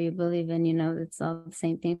 whatever you believe in, it's all the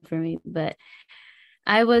same thing for me. But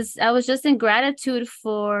I was just in gratitude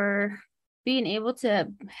for being able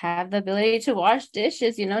to have the ability to wash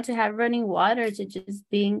dishes, to have running water, to just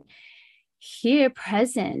being here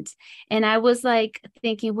present. And I was like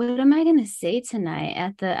thinking, what am I going to say tonight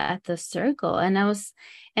at the circle? And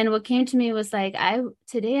what came to me was like,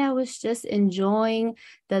 today I was just enjoying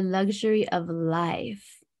the luxury of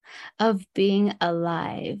life, of being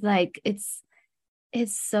alive. Like, it's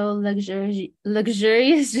so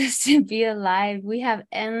luxurious just to be alive. We have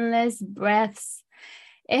endless breaths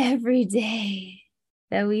every day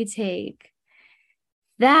that we take.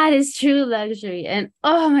 That is true luxury. And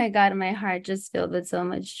oh my God, my heart just filled with so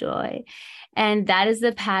much joy. And that is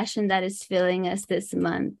the passion that is filling us this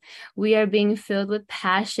month. We are being filled with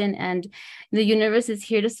passion, and the universe is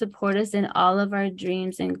here to support us in all of our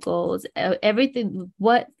dreams and goals. Everything,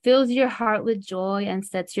 what fills your heart with joy and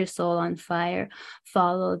sets your soul on fire,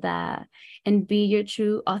 follow that and be your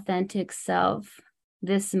true, authentic self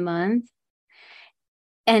this month.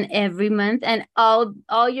 And every month and all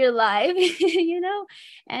your life,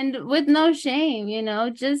 and with no shame,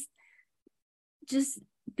 just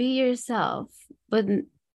be yourself, but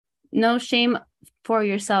no shame for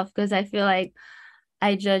yourself, because I feel like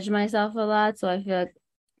I judge myself a lot. So I feel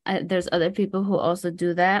like there's other people who also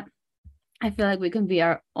do that. I feel like we can be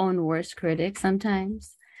our own worst critic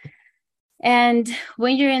sometimes. And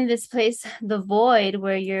when you're in this place, the void,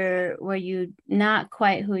 where you're not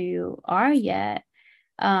quite who you are yet,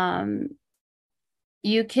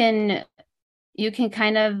 you can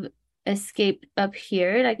kind of escape up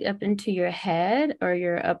here, like up into your head or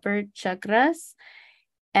your upper chakras.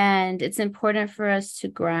 And it's important for us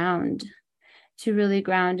to really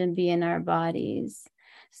ground and be in our bodies.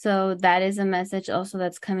 So that is a message also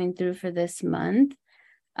that's coming through for this month,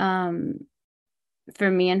 for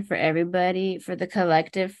me and for everybody, for the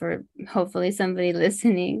collective, for hopefully somebody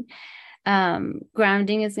listening.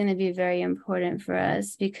 Grounding is going to be very important for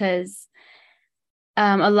us, because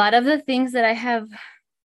a lot of the things that I have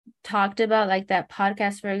talked about, like that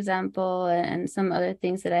podcast, for example, and some other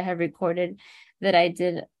things that I have recorded that I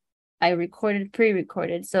did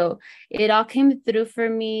pre-recorded. So it all came through for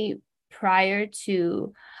me prior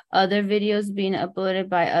to other videos being uploaded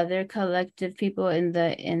by other collective people in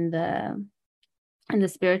the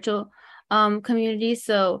spiritual community.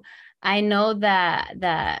 So I know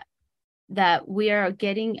that we are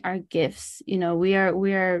getting our gifts. We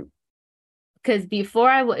are, because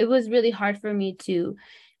before it was really hard for me to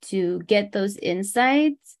get those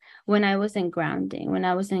insights when I wasn't grounding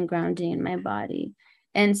in my body.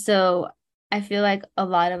 And so I feel like a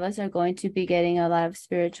lot of us are going to be getting a lot of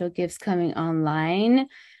spiritual gifts coming online,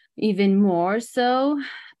 even more so.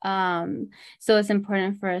 So it's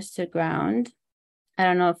important for us to ground. I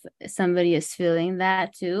don't know if somebody is feeling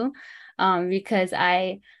that too, because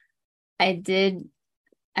I did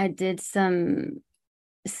some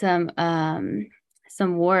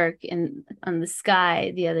work on the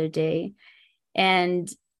sky the other day, and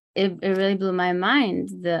it really blew my mind,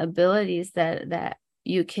 the abilities that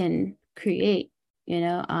you can create,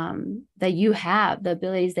 that you have, the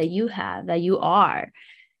abilities that you have, that you are,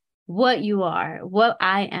 what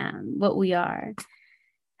I am, what we are.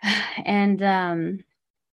 And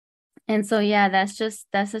so, yeah, that's just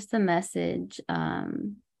the message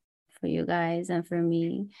for you guys and for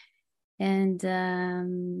me. And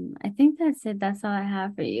I think that's it. That's all I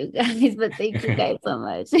have for you guys. But thank you guys so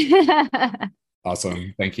much.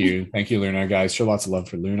 Awesome. Thank you, Luna. Guys, show lots of love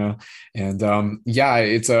for Luna. And yeah,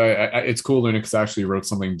 it's cool, Luna, because I actually wrote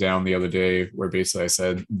something down the other day where basically I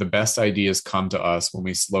said the best ideas come to us when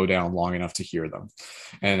we slow down long enough to hear them.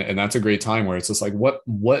 And that's a great time where it's just like,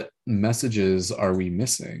 what messages are we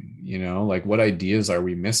missing? Like what ideas are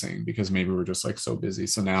we missing? Because maybe we're just like so busy.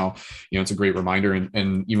 So now, it's a great reminder.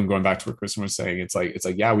 And even going back to what Kristen was saying, it's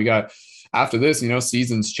like, yeah, we got, after this,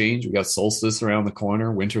 seasons change. We got solstice around the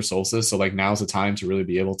corner, winter solstice. So like now's the time to really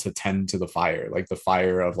be able to tend to the fire, like the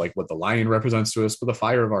fire of like what the lion represents to us, but the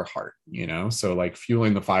fire of our heart, so like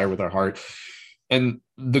fueling the fire with our heart. And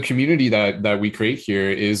the community that we create here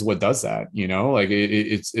is what does that, like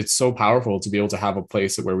it's so powerful to be able to have a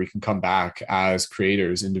place where we can come back as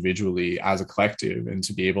creators individually, as a collective, and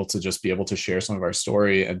to be able to share some of our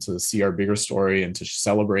story and to see our bigger story and to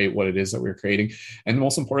celebrate what it is that we're creating. And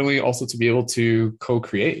most importantly, also to be able to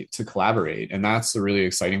co-create, to collaborate. And that's the really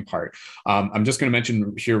exciting part. I'm just going to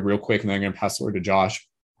mention here real quick, and then I'm going to pass the word to Josh.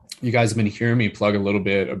 You guys have been hearing me plug a little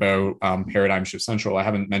bit about Paradigm Shift Central. I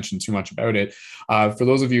haven't mentioned too much about it. For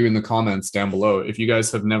those of you in the comments down below, if you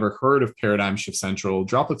guys have never heard of Paradigm Shift Central,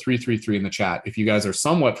 drop a 333 in the chat. If you guys are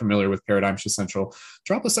somewhat familiar with Paradigm Shift Central,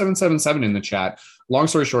 drop a 777 in the chat. Long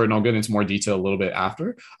story short, and I'll get into more detail a little bit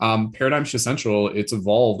after, Paradigm Shift Central, it's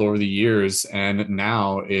evolved over the years, and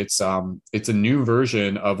now it's a new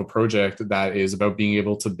version of a project that is about being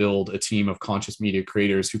able to build a team of conscious media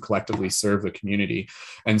creators who collectively serve the community.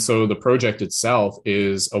 And so the project itself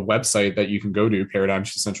is a website that you can go to,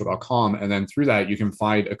 paradigmshiftcentral.com, and then through that you can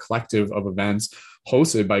find a collective of events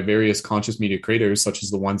hosted by various conscious media creators, such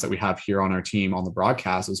as the ones that we have here on our team on the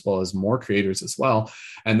broadcast, as well as more creators as well.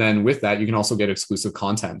 And then with that, you can also get exclusive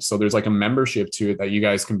content. So there's like a membership to it that you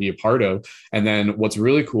guys can be a part of. And then what's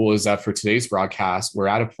really cool is that for today's broadcast, we're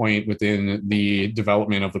at a point within the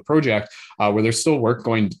development of the project where there's still work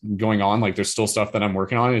going on. Like there's still stuff that I'm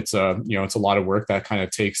working on. It's a lot of work that kind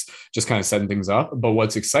of takes just kind of setting things up. But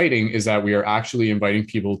what's exciting is that we are actually inviting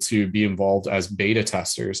people to be involved as beta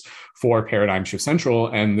testers for Paradigm Shift Central.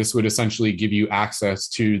 And this would essentially give you access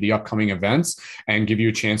to the upcoming events and give you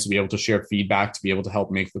a chance to be able to share feedback, to be able to help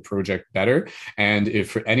make the project better. And if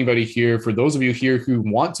for anybody here, for those of you here who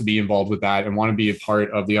want to be involved with that and want to be a part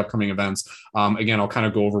of the upcoming events, again, I'll kind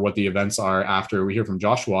of go over what the events are after we hear from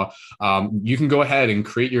Joshua. You can go ahead and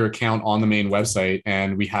create your account on the main website,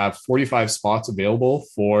 and we have 45 spots available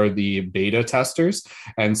for the beta testers.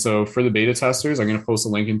 And so for the beta testers, I'm going to post a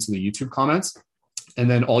link into the YouTube comments. And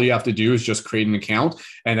then all you have to do is just create an account.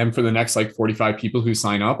 And then for the next 45 people who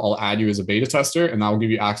sign up, I'll add you as a beta tester, and that will give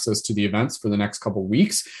you access to the events for the next couple of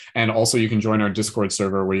weeks. And also you can join our Discord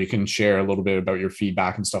server where you can share a little bit about your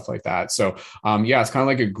feedback and stuff like that. So yeah, it's kind of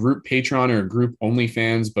like a group Patreon or a group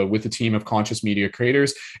OnlyFans, but with a team of conscious media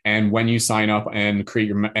creators. And when you sign up and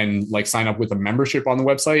sign up with a membership on the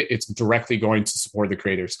website, it's directly going to support the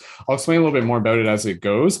creators. I'll explain a little bit more about it as it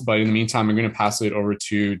goes, but in the meantime, I'm going to pass it over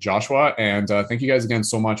to Joshua. And thank you guys again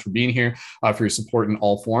so much for being here, for your support in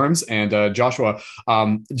all forms. And Joshua,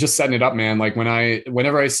 just setting it up, man. Like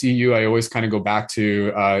whenever I see you, I always kind of go back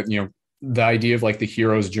to the idea of like the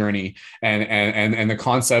hero's journey and the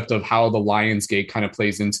concept of how the Lion's Gate kind of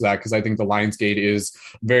plays into that, because I think the Lion's Gate is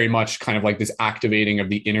very much kind of like this activating of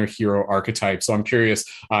the inner hero archetype. So I'm curious,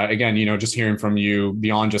 again, just hearing from you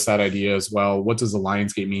beyond just that idea as well, what does the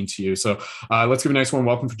Lion's Gate mean to you? So let's give a nice warm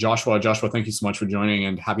welcome for Joshua. Joshua, thank you so much for joining,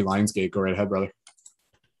 and happy Lion's Gate. Go right ahead, brother.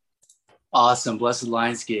 Awesome. Blessed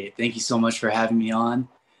Lion's Gate. Thank you so much for having me on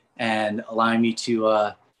and allowing me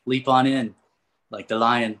to leap on in like the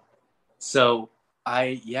lion. So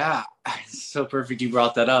so perfect you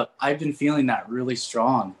brought that up. I've been feeling that really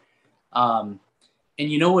strong. And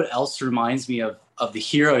you know what else reminds me of the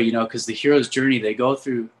hero, because the hero's journey, they go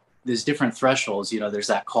through these different thresholds, there's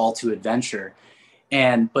that call to adventure.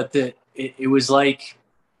 But it was like,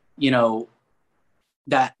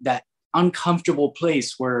 that uncomfortable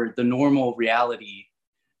place where the normal reality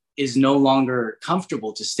is no longer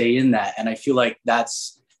comfortable to stay in that. And I feel like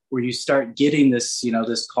that's where you start getting this,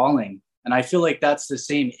 this calling. And I feel like that's the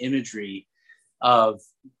same imagery of,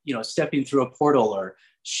 stepping through a portal or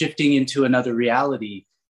shifting into another reality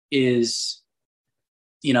is,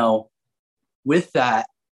 with that,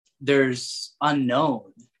 there's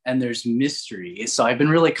unknown and there's mystery. So I've been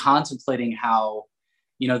really contemplating how,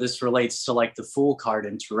 this relates to like the Fool card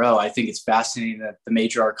in Tarot. I think it's fascinating that the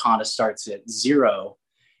major arcana starts at 0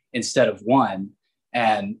 instead of 1.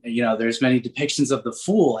 And, there's many depictions of the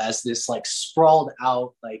Fool as this like sprawled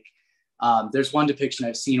out, like, there's one depiction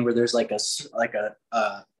I've seen where there's like a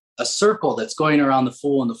circle that's going around the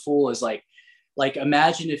Fool, and the Fool is like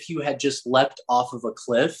imagine if you had just leapt off of a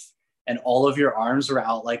cliff and all of your arms were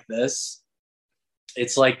out like this.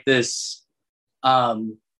 It's like this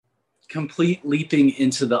complete leaping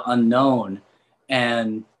into the unknown.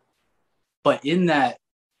 But in that,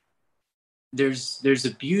 there's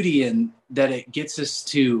a beauty in that it gets us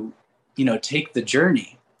to, take the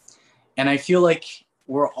journey. And I feel like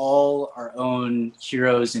we're all our own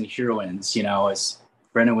heroes and heroines, as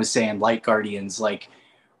Brennan was saying, light guardians. Like,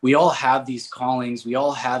 we all have these callings, we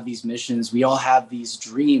all have these missions, we all have these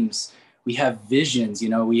dreams, we have visions,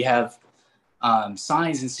 we have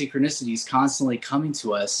signs and synchronicities constantly coming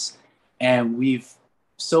to us. And we've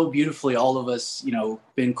so beautifully, all of us,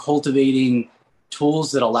 been cultivating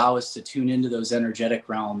tools that allow us to tune into those energetic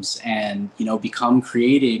realms and, become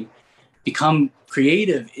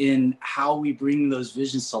creative in how we bring those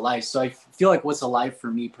visions to life. So I feel like what's alive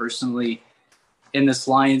for me personally in this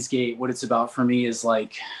Lion's Gate, what it's about for me is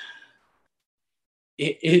like,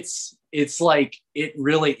 it's like, it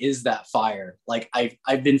really is that fire. Like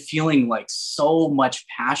I've been feeling like so much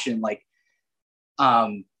passion, like,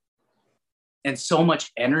 and so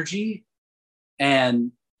much energy.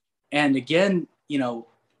 And again,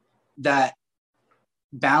 that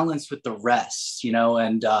balance with the rest,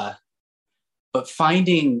 but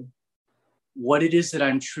finding what it is that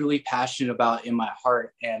I'm truly passionate about in my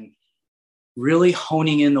heart and really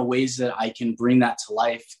honing in the ways that I can bring that to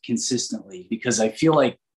life consistently. Because I feel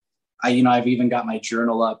like I've even got my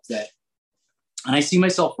journal up and I see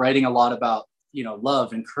myself writing a lot about,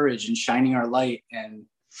 love and courage and shining our light and,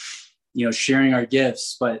 sharing our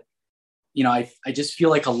gifts. But, I just feel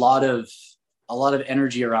like a lot of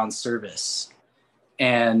energy around service.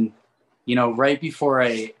 And, right before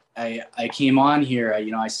I came on here,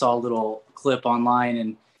 I saw a little clip online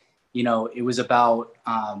and, it was about,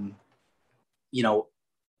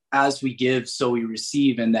 as we give, so we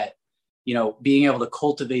receive, and that, being able to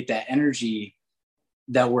cultivate that energy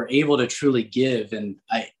that we're able to truly give. And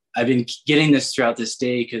I've been getting this throughout this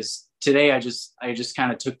day, because today I just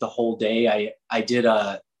kind of took the whole day. I did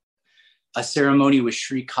a ceremony with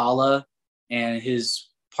Sri Kala and his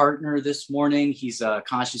partner this morning. He's a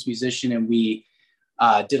conscious musician, and we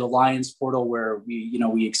did a Lion's Portal where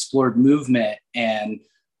we explored movement and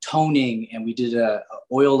toning, and we did a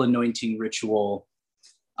oil anointing ritual.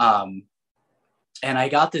 And I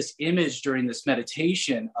got this image during this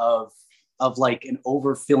meditation of like an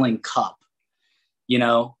overfilling cup,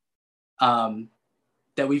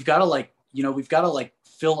 that we've got to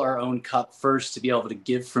fill our own cup first to be able to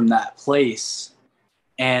give from that place.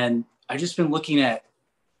 And I've just been looking at,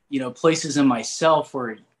 places in myself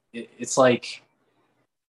where it's like,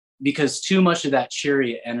 because too much of that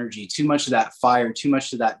chariot energy, too much of that fire, too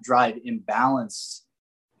much of that drive imbalance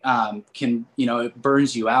can, it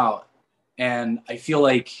burns you out. And I feel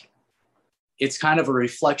like it's kind of a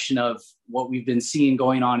reflection of what we've been seeing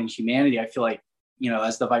going on in humanity. I feel like,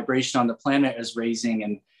 as the vibration on the planet is raising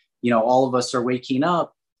and, all of us are waking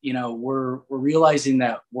up, we're realizing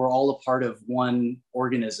that we're all a part of one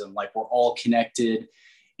organism, like we're all connected.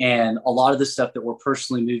 And a lot of the stuff that we're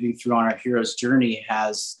personally moving through on our hero's journey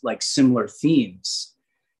has like similar themes.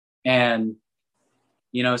 And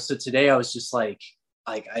So today I was just like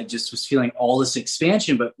I just was feeling all this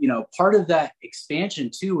expansion, but part of that expansion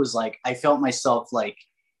too was like I felt myself like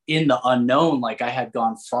in the unknown, like I had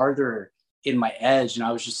gone farther in my edge, and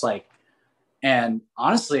I was just like, and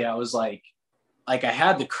honestly I was like I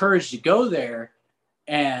had the courage to go there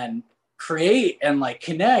and create and like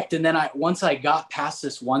connect. And then once I got past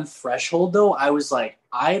this one threshold though, I was like,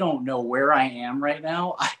 I don't know where I am right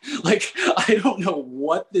now. I don't know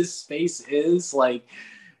what this space is like.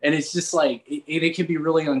 And it's just like, it can be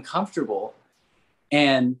really uncomfortable.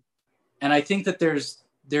 And I think that there's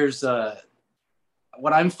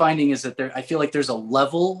what I'm finding is that I feel like there's a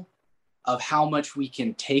level of how much we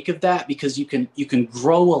can take of that, because you can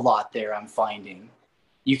grow a lot there. I'm finding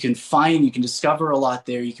you can discover a lot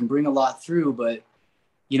there. You can bring a lot through, but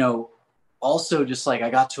also just like,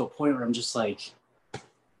 I got to a point where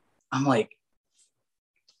I'm like,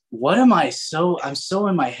 what am I'm so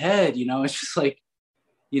in my head, it's just like,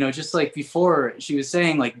 just like before she was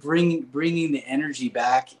saying, like bringing the energy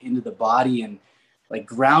back into the body and like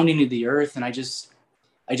grounding to the earth. And I just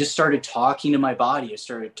started talking to my body. I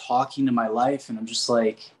started talking to my life, and I'm just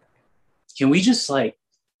like, can we just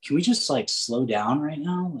slow down right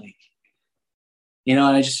now? Like, and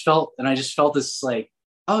I just felt this like,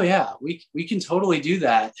 oh yeah, we can totally do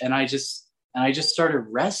that. And I just started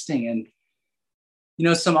resting. And,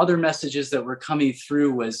 some other messages that were coming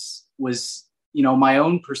through was, my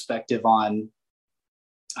own perspective on,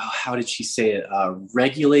 how did she say it?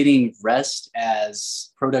 Regulating rest as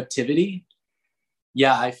productivity.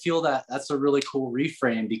 Yeah, I feel that that's a really cool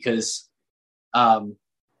reframe, because,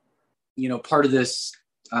 part of this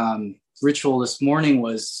ritual this morning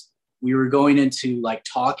was we were going into like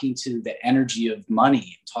talking to the energy of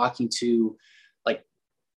money, talking to like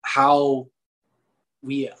how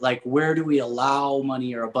we like, where do we allow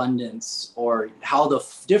money or abundance, or how the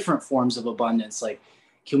different forms of abundance, like,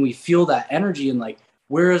 can we feel that energy, and like,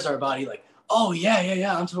 where is our body like, oh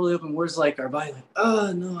yeah, I'm totally open. Where's like our body like,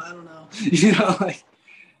 oh no, I don't know, like,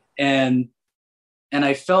 and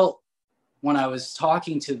I felt when I was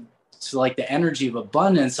talking to like the energy of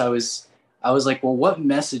abundance, I was like, well, what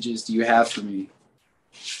messages do you have for me?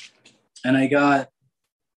 And I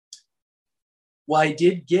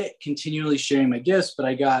did get continually sharing my gifts, but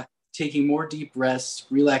I got taking more deep rests,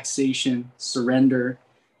 relaxation, surrender,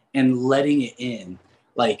 and letting it in,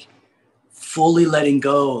 like fully letting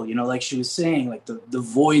go, like she was saying, like the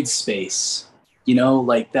void space,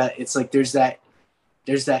 like that. It's like, there's that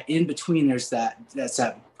in between, that's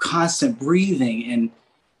that constant breathing.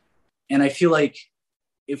 And I feel like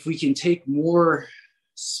if we can take more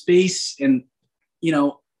space and,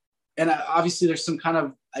 and obviously there's some kind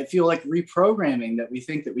of, I feel like, reprogramming that we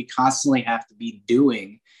think that we constantly have to be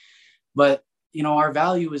doing, but, our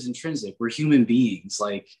value is intrinsic. We're human beings,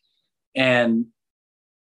 like, and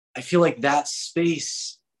I feel like that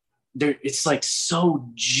space there, it's like so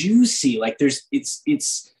juicy. Like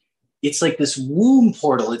it's like this womb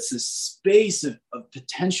portal. It's this space of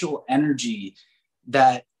potential energy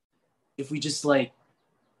that if we just like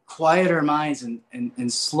quiet our minds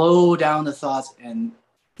and slow down the thoughts and,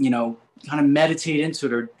 kind of meditate into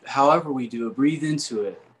it, or however we do it, breathe into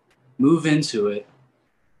it, move into it,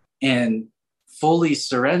 and fully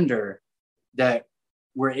surrender, that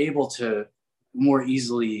we're able to more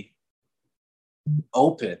easily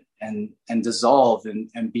open and dissolve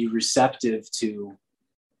and be receptive to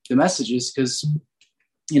the messages, because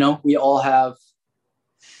we all have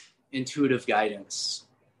intuitive guidance.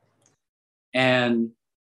 And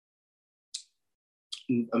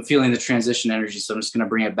I'm feeling the transition energy, so I'm just going to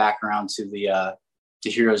bring it back around to the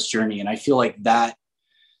hero's journey. And I feel like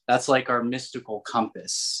that's like our mystical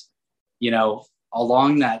compass,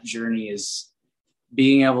 along that journey, is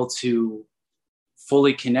being able to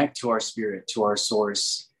fully connect to our spirit, to our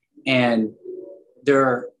source. And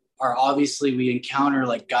there are obviously, we encounter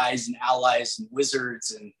like guides and allies and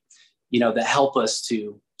wizards and, that help us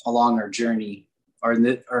along our journey, or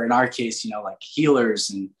in our case, like healers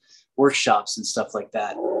and workshops and stuff like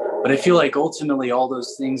that. But I feel like ultimately all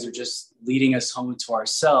those things are just leading us home to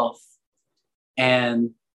ourselves,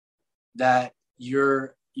 and that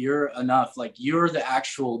you're enough. Like, you're the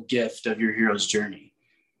actual gift of your hero's journey.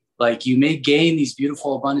 Like, you may gain these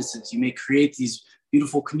beautiful abundances, you may create these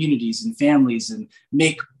beautiful communities and families, and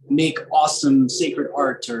make awesome sacred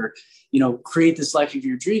art, or create this life of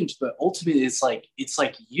your dreams, but ultimately it's like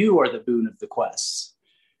you are the boon of the quest.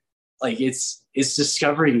 Like, it's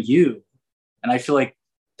discovering you. And I feel like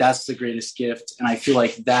that's the greatest gift. And I feel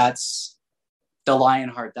like that's the lion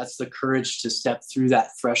heart. That's the courage to step through that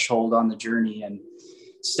threshold on the journey and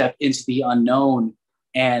step into the unknown,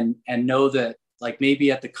 and know that like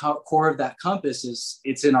maybe at the core of that compass is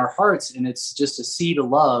it's in our hearts, and it's just a seed of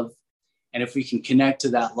love. And if we can connect to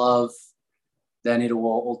that love, then it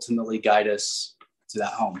will ultimately guide us to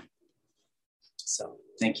that home. So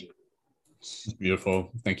thank you. Beautiful.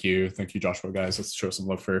 Thank you, Joshua, guys. Let's show some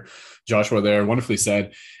love for Joshua there. Wonderfully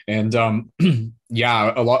said. And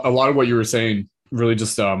yeah, a lot of what you were saying really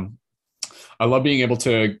just I love being able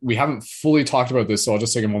to, we haven't fully talked about this, so I'll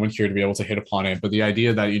just take a moment here to be able to hit upon it. But the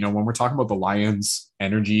idea that, when we're talking about the lion's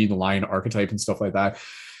energy, the lion archetype and stuff like that,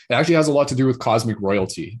 it actually has a lot to do with cosmic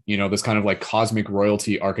royalty, this kind of like cosmic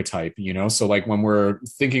royalty archetype, so like when we're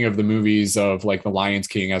thinking of the movies of like the Lion's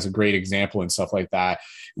King as a great example and stuff like that,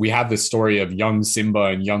 we have this story of young Simba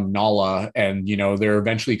and young Nala, and they're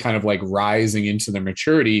eventually kind of like rising into their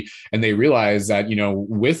maturity, and they realize that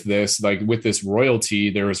with this royalty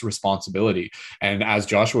there is responsibility, and as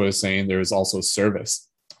Joshua is saying, there is also service.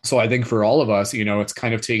 So I think for all of us, it's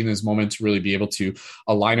kind of taking this moment to really be able to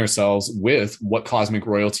align ourselves with what cosmic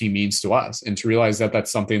royalty means to us, and to realize that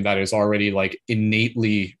that's something that is already like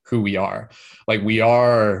innately who we are. Like, we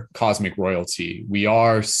are cosmic royalty. We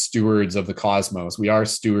are stewards of the cosmos. We are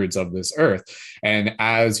stewards of this earth. And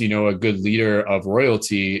as, a good leader of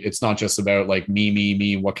royalty, it's not just about like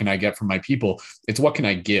me, what can I get from my people? It's what can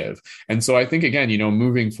I give? And so I think, again,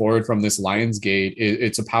 moving forward from this Lion's Gate,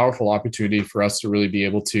 it's a powerful opportunity for us to really be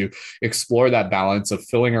able to explore that balance of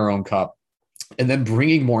filling our own cup, and then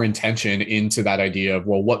bringing more intention into that idea of,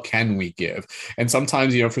 well, what can we give? And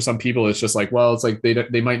sometimes, for some people, it's just like, well, it's like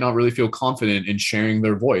they might not really feel confident in sharing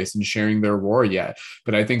their voice and sharing their roar yet.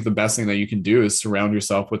 But I think the best thing that you can do is surround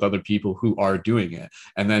yourself with other people who are doing it.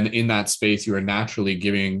 And then in that space, you are naturally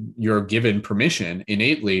you're given permission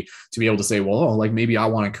innately to be able to say, well, like maybe I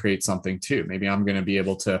want to create something too. Maybe I'm going to be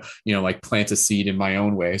able to, like plant a seed in my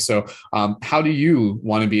own way. So how do you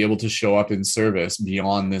want to be able to show up in service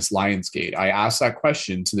beyond this Lion's Gate? I ask that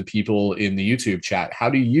question to the people in the YouTube chat.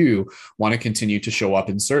 How do you want to continue to show up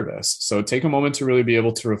in service? So take a moment to really be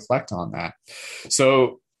able to reflect on that.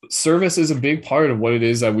 So service is a big part of what it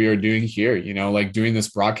is that we are doing here, like doing this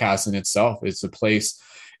broadcast in itself. It's a place,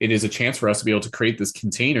 it is a chance for us to be able to create this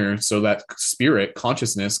container so that spirit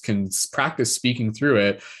consciousness can practice speaking through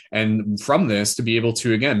it. And from this to be able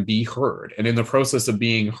to, again, be heard. And in the process of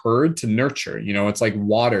being heard, to nurture, it's like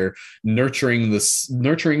water, nurturing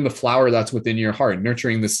the flower that's within your heart,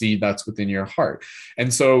 nurturing the seed that's within your heart.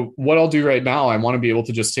 And so what I'll do right now, I want to be able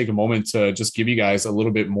to just take a moment to just give you guys a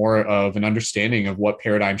little bit more of an understanding of what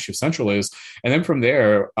Paradigm Shift Central is. And then from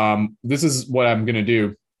there, this is what I'm going to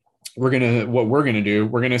do. We're going to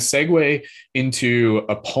segue into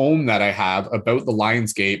a poem that I have about the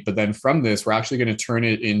Lion's Gate, but then from this, we're actually going to turn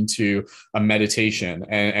it into a meditation.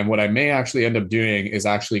 And what I may actually end up doing is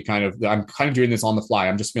actually I'm kind of doing this on the fly.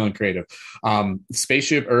 I'm just feeling creative.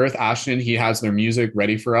 Spaceship Earth, Ashton, he has their music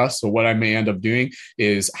ready for us. So what I may end up doing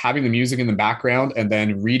is having the music in the background and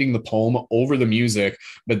then reading the poem over the music,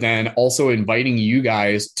 but then also inviting you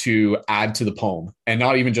guys to add to the poem, and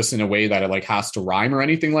not even just in a way that it like has to rhyme or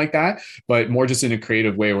anything like that, but more just in a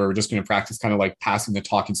creative way where we're just going to practice kind of like passing the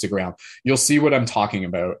talk Instagram. You'll see what I'm talking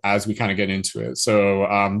about as we kind of get into it. So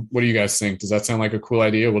what do you guys think? Does that sound like a cool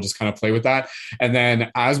idea? We'll just kind of play with that. And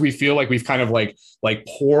then as we feel like we've kind of like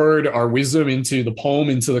poured our wisdom into the poem,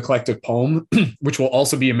 into the collective poem, which will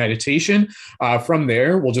also be a meditation. From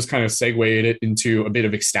there, we'll just kind of segue it into a bit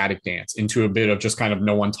of ecstatic dance, into a bit of just kind of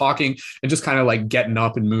no one talking and just kind of like getting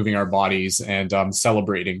up and moving our bodies and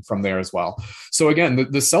celebrating from there as well. So again,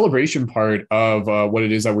 the celebration part of what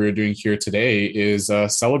it is that we're doing here today is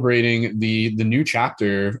celebrating the new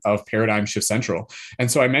chapter of Paradigm Shift Central.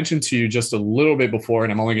 And so I mentioned to you just a little bit before,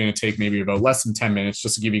 and I'm only going to take maybe about less than 10 minutes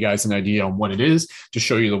just to give you guys an idea on what it is, to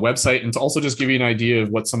show you the website, and to also just give you an idea of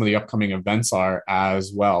what some of the upcoming events are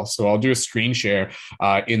as well. So I'll do a screen share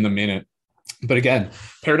in the minute. But again,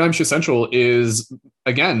 Paradigm Shift Central is,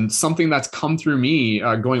 again, something that's come through me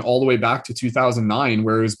going all the way back to 2009,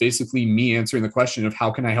 where it was basically me answering the question of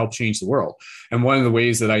how can I help change the world? And one of the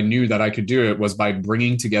ways that I knew that I could do it was by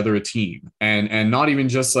bringing together a team, and not even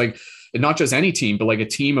just like, not just any team, but like a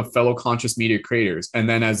team of fellow conscious media creators. And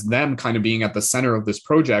then as them kind of being at the center of this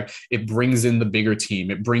project, it brings in the bigger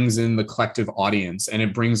team, it brings in the collective audience, and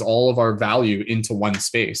it brings all of our value into one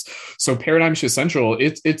space. So Paradigm Shift Central,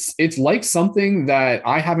 it's like something that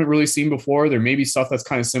I haven't really seen before. There may be stuff that's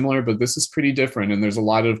kind of similar, but this is pretty different. And there's a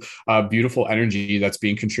lot of beautiful energy that's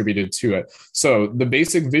being contributed to it. So the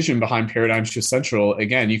basic vision behind Paradigm Shift Central,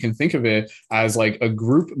 again, you can think of it as like a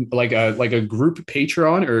group, like a group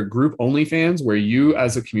Patreon or a group OnlyFans, where you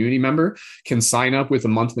as a community member can sign up with a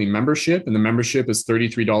monthly membership, and the membership is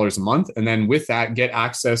 $33 a month. And then with that, get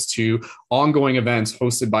access to ongoing events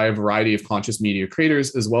hosted by a variety of conscious media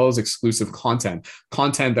creators, as well as exclusive content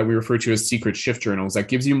that we refer to as secret shift journals that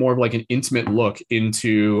gives you more of like an intimate look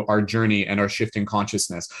into our journey and our shift in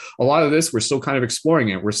consciousness. A lot of this, we're still kind of exploring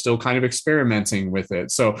it. We're still kind of experimenting with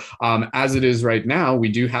it. So as it is right now, we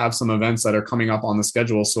do have some events that are coming up on the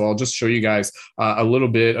schedule. So I'll just show you guys a little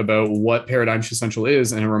bit about what Paradigm Shift Central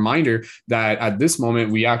is, and a reminder that at this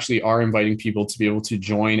moment, we actually are inviting people to be able to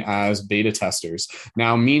join as beta testers.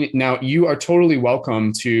 Now you are totally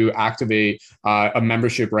welcome to activate a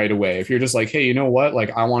membership right away. If you're just like, hey, you know what?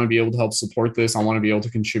 Like, I want to be able to help support this. I want to be able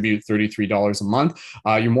to contribute $33 a month.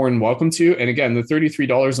 You're more than welcome to. And again, the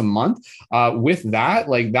 $33 a month, with that,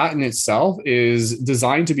 like that in itself is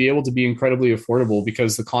designed to be able to be incredibly affordable,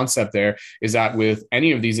 because the concept there is that with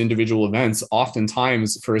any of these individual events,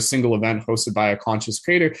 oftentimes for a single event hosted by a conscious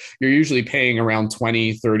creator, you're usually paying around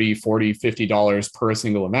 $20, $30, $40, $50 per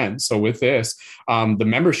single event. So with this, the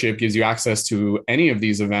membership gives you access to any of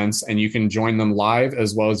these events, and you can join them live,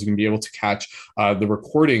 as well as you can be able to catch the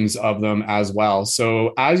recordings of them as well.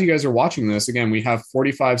 So as you guys are watching this, again, we have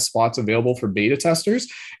 45 spots available for beta testers.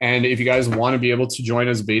 And if you guys want to be able to join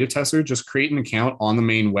as a beta tester, just create an account on the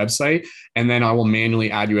main website, and then I will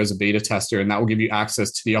manually add you as a beta tester, and that will give you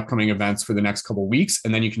access to the upcoming events for the next couple of weeks.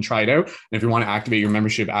 And then you can try it out. And if you want to activate your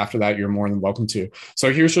membership after that, you're more than welcome to.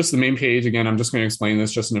 So here's just the main page. Again, I'm just going to explain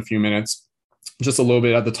this just in a few minutes. Just a little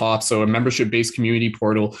bit at the top. So a membership-based community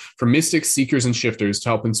portal for mystics, seekers, and shifters to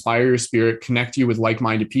help inspire your spirit, connect you with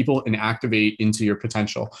like-minded people, and activate into your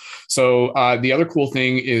potential. So the other cool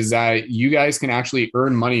thing is that you guys can actually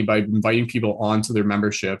earn money by inviting people onto their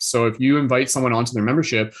membership. So if you invite someone onto their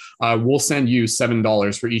membership, we'll send you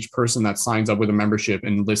 $7 for each person that signs up with a membership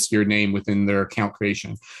and lists your name within their account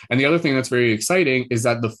creation. And the other thing that's very exciting is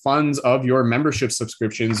that the funds of your membership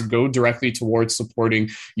subscriptions go directly towards supporting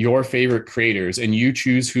your favorite creators, and you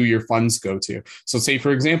choose who your funds go to. So say,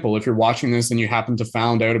 for example, if you're watching this and you happen to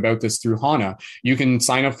found out about this through Hana, you can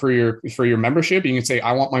sign up for your membership. You can say,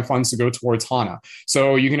 I want my funds to go towards Hana.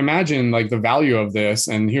 So you can imagine like the value of this.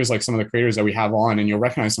 And here's like some of the creators that we have on, and you'll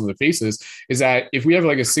recognize some of the faces, is that if we have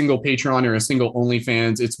like a single Patreon or a single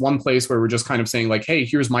OnlyFans, it's one place where we're just kind of saying like, hey,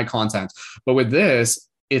 here's my content. But with this,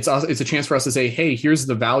 it's a chance for us to say, hey, here's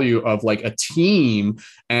the value of like a team.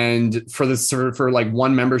 And for like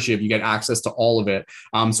one membership, you get access to all of it.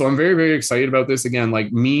 So I'm very, very excited about this. Again,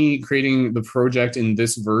 like me creating the project in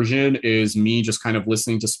this version is me just kind of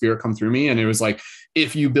listening to spirit come through me. And it was like,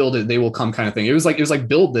 if you build it, they will come kind of thing. It was like,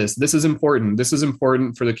 build this. This is important. This is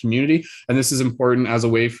important for the community. And this is important as a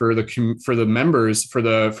way for the members, for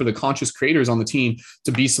the conscious creators on the team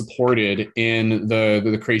to be supported in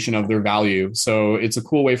the creation of their value. So it's a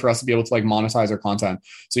cool way for us to be able to like monetize our content.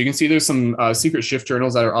 So you can see there's some secret shift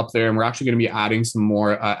journals that are up there, and we're actually going to be adding some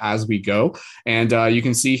more as we go. And you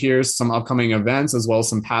can see here some upcoming events, as well as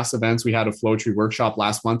some past events. We had a Flow Tree workshop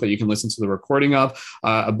last month that you can listen to the recording of,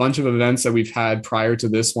 a bunch of events that we've had prior to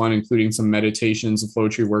this one, including some meditations, a Flow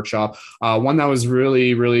Tree workshop, one that was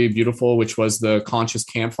really, really beautiful, which was the Conscious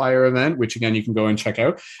Campfire event, which again, you can go and check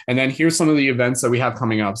out. And then here's some of the events that we have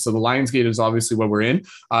coming up. So the Lionsgate is obviously what we're in,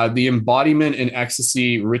 the Embodiment and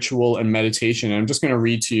Ecstasy Ritual and Meditation. And I'm just going to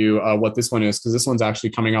read to you what this one is, because this one's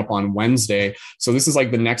actually coming up on Wednesday. So this is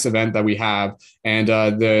like the next event that we have. And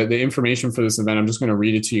the information for this event, I'm just going to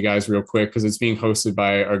read it to you guys real quick, because it's being hosted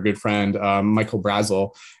by our good friend, Michael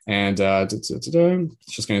Brazel. And it's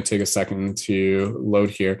just going to take a second to load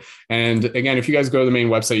here. And again, if you guys go to the main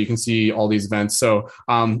website, you can see all these events. So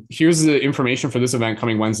here's the information for this event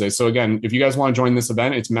coming Wednesday. So again, if you guys want to join this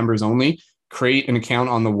event, it's members only. Create an account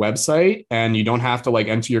on the website, and you don't have to like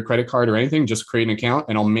enter your credit card or anything. Just create an account,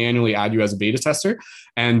 and I'll manually add you as a beta tester.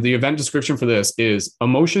 And the event description for this is: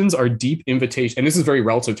 emotions are deep invitation. And this is very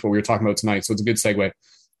relative to what we were talking about tonight, so it's a good segue.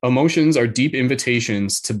 Emotions are deep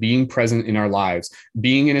invitations to being present in our lives.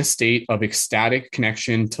 Being in a state of ecstatic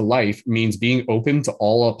connection to life means being open to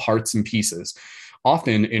all parts and pieces.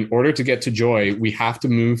 Often, in order to get to joy, we have to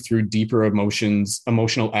move through deeper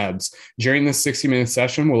emotional ebbs. During this 60-minute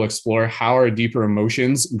session, we'll explore how our deeper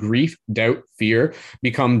emotions, grief, doubt, fear,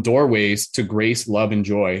 become doorways to grace, love, and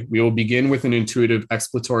joy. We will begin with an intuitive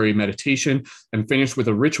exploratory meditation and finish with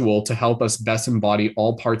a ritual to help us best embody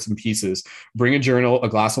all parts and pieces. Bring a journal, a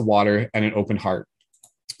glass of water, and an open heart.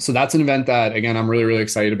 So that's an event that, again, I'm really, really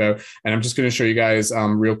excited about. And I'm just going to show you guys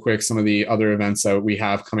real quick some of the other events that we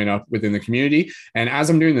have coming up within the community. And as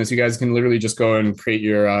I'm doing this, you guys can literally just go and create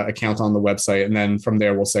your account on the website. And then from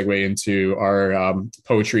there, we'll segue into our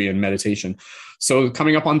poetry and meditation. So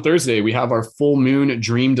coming up on Thursday, we have our full moon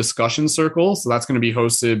dream discussion circle. So that's going to be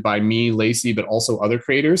hosted by me, Lacey, but also other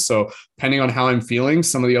creators. So depending on how I'm feeling,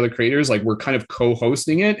 some of the other creators, like we're kind of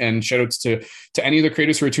co-hosting it. And shout outs to any of the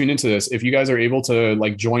creators who are tuned into this. If you guys are able to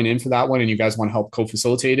like join in for that one and you guys want to help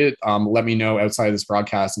co-facilitate it, let me know outside of this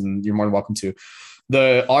broadcast and you're more than welcome to.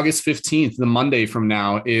 The August 15th, the Monday from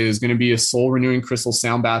now, is going to be a soul renewing crystal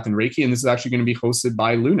sound bath and Reiki. And this is actually going to be hosted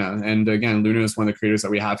by Luna. And again, Luna is one of the creators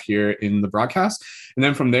that we have here in the broadcast. And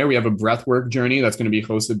then from there, we have a breathwork journey that's going to be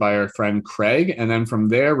hosted by our friend Craig. And then from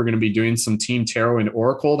there, we're going to be doing some Team Tarot and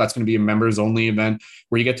Oracle. That's going to be a members only event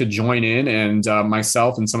where you get to join in. And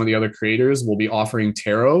myself and some of the other creators will be offering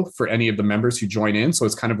tarot for any of the members who join in. So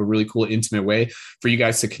it's kind of a really cool, intimate way for you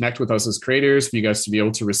guys to connect with us as creators, for you guys to be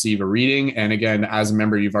able to receive a reading. And again, as a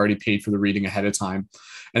member, you've already paid for the reading ahead of time.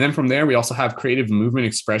 And then from there, we also have creative movement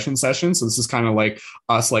expression sessions. So this is kind of like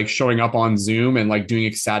us like showing up on Zoom and like doing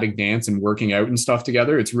ecstatic dance and working out and stuff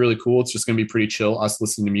together. It's really cool. It's just going to be pretty chill, us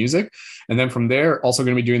listening to music. And then from there, also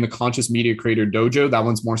going to be doing the Conscious Media Creator Dojo. That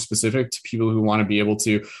one's more specific to people who want to be able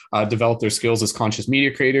to develop their skills as conscious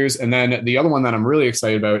media creators. And then the other one that I'm really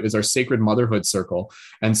excited about is our Sacred Motherhood Circle.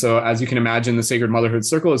 And so as you can imagine, the Sacred Motherhood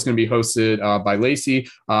Circle is going to be hosted by Lacey.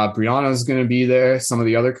 Brianna is going to be there. Some of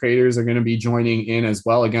the other creators are going to be joining in as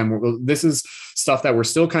well. Again, this is stuff that we're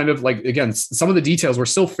still kind of like, again, some of the details, we're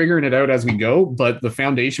still figuring it out as we go, but the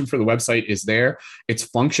foundation for the website is there. It's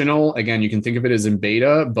functional. Again, you can think of it as in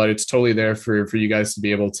beta, but it's totally there for you guys to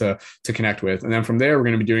be able to connect with. And then from there, we're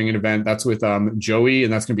going to be doing an event that's with Joey,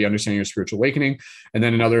 and that's going to be Understanding Your Spiritual Awakening. And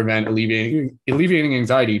then another event, Alleviating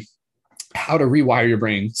Anxiety, how to rewire your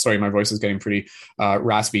brain. Sorry, my voice is getting pretty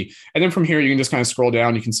raspy. And then from here, you can just kind of scroll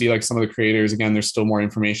down. You can see like some of the creators. Again, there's still more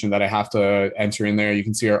information that I have to enter in there. You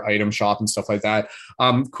can see our item shop and stuff like that.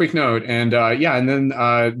 Quick note. And and then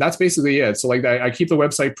that's basically it. So like I keep the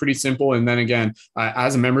website pretty simple. And then again,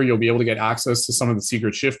 as a member, you'll be able to get access to some of the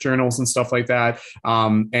secret shift journals and stuff like that.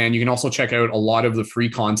 And you can also check out a lot of the free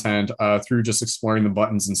content through just exploring the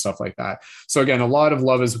buttons and stuff like that. So again, a lot of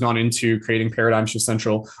love has gone into creating Paradigm Shift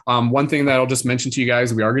Central. One thing that I'll just mention to you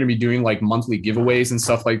guys, we are going to be doing like monthly giveaways and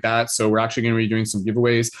stuff like that. So we're actually going to be doing some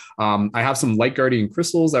giveaways. I have some Light Guardian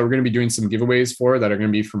crystals that we're going to be doing some giveaways for that are going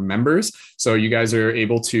to be from members. So you guys are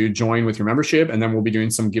able to join with your membership, and then we'll be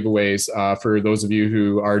doing some giveaways for those of you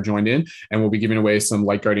who are joined in, and we'll be giving away some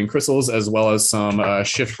Light Guardian crystals as well as some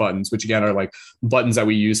shift buttons, which again are like buttons that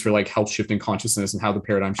we use for like health shifting consciousness and how the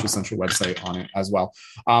Paradigm Shift Central website on it as well.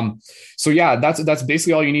 So yeah, that's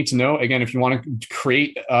basically all you need to know. Again, if you want to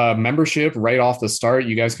create a membership right off the start,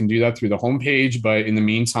 you guys can do that through the homepage. But in the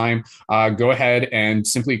meantime, go ahead and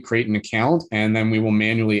simply create an account, and then we will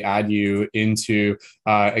manually add you into,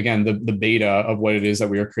 again, the beta of what it is that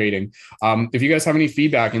we are creating. If you guys have any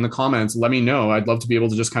feedback in the comments, let me know. I'd love to be able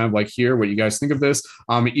to just kind of like hear what you guys think of this.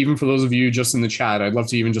 Even for those of you just in the chat, I'd love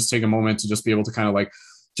to even just take a moment to just be able to kind of like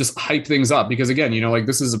just hype things up, because again, like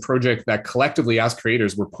this is a project that collectively as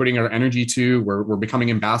creators, we're putting our energy to, we're becoming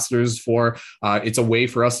ambassadors for. It's a way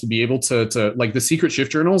for us to be able to like the secret shift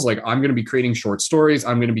journals. Like I'm going to be creating short stories.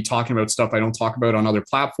 I'm going to be talking about stuff I don't talk about on other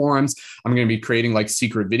platforms. I'm going to be creating like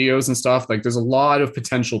secret videos and stuff. Like there's a lot of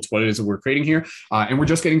potential to what it is that we're creating here. And we're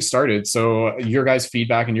just getting started. So your guys'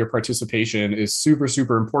 feedback and your participation is super,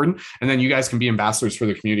 super important. And then you guys can be ambassadors for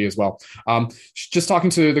the community as well. Just talking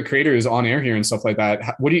to the creators on air here and stuff like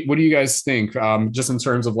that. What do you guys think, just in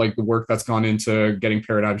terms of like the work that's gone into getting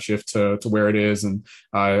Paradigm Shift to where it is, and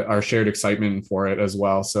our shared excitement for it as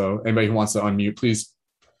well? So anybody who wants to unmute, please,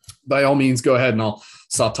 by all means, go ahead, and I'll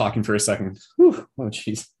stop talking for a second. Whew. Oh,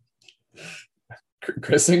 geez.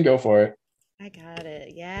 Kristen, go for it. I got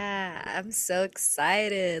it. Yeah, I'm so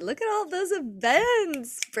excited. Look at all those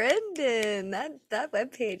events, Brendan. That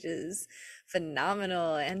webpage is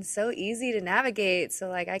phenomenal and so easy to navigate. So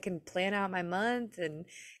like I can plan out my month and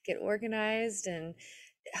get organized and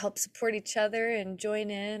help support each other and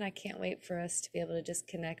join in. I can't wait for us to be able to just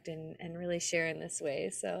connect and really share in this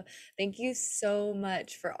way. So thank you so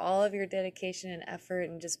much for all of your dedication and effort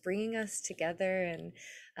and just bringing us together. And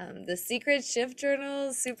the Secret Shift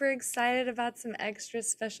Journals, super excited about some extra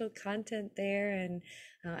special content there. And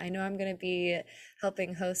I know I'm going to be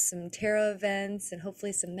helping host some tarot events and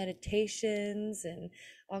hopefully some meditations and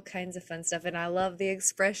all kinds of fun stuff. And I love the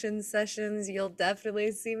expression sessions. You'll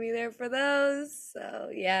definitely see me there for those. So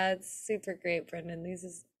yeah, it's super great, Brendan. This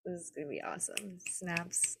is going to be awesome.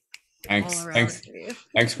 Snaps.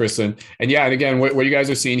 Thanks, Kristen. And yeah, and again, what you guys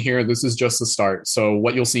are seeing here, this is just the start. So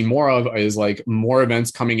what you'll see more of is like more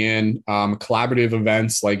events coming in, collaborative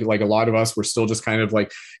events. Like a lot of us, we're still just kind of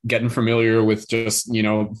like getting familiar with just, you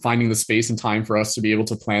know, finding the space and time for us to be able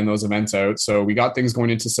to plan those events out. So we got things going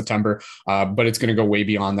into September, but it's going to go way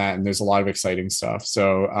beyond that. And there's a lot of exciting stuff.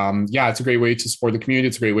 So yeah, it's a great way to support the community.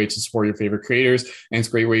 It's a great way to support your favorite creators. And it's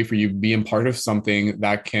a great way for you being part of something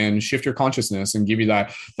that can shift your consciousness and give you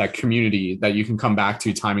that community that you can come back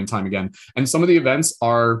to time and time again. And some of the events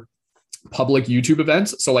are public YouTube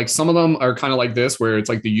events. So like some of them are kind of like this, where it's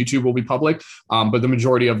like the YouTube will be public, but the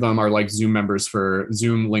majority of them are like Zoom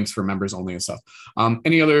links for members only and stuff.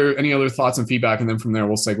 Any other thoughts and feedback? And then from there,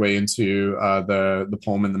 we'll segue into the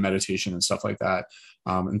poem and the meditation and stuff like that.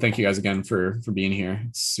 And thank you guys again for being here.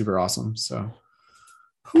 It's super awesome. So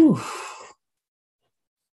whoever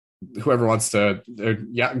wants to,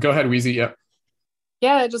 yeah, go ahead, Wheezy. Yep.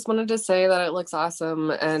 Yeah, I just wanted to say that it looks awesome,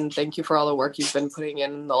 and thank you for all the work you've been putting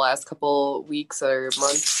in the last couple weeks or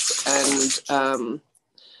months. And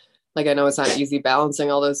like, I know it's not easy balancing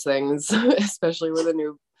all those things, especially with a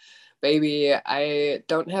new baby. I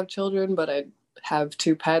don't have children, but I have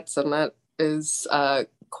 2 pets, and that is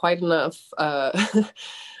quite enough of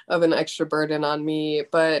an extra burden on me.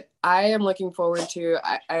 But I am looking forward to,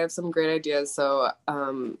 I have some great ideas. So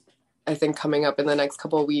I think coming up in the next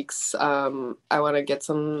couple of weeks, I want to get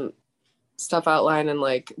some stuff outlined and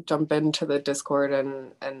like jump into the Discord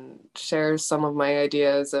and share some of my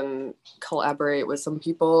ideas and collaborate with some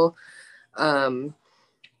people. Cause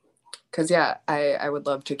yeah, I would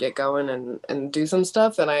love to get going and do some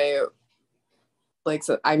stuff. And I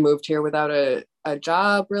moved here without a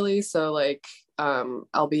job really. So like,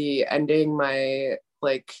 I'll be ending my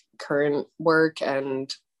like current work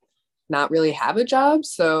and not really have a job,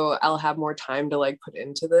 so I'll have more time to like put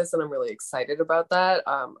into this, and I'm really excited about that.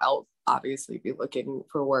 I'll obviously be looking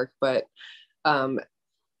for work, but I'm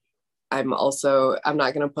not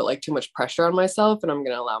going to put like too much pressure on myself, and I'm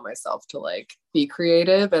going to allow myself to like be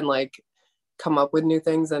creative and like come up with new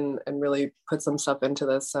things and really put some stuff into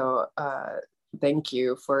this. So thank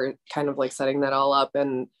you for kind of like setting that all up,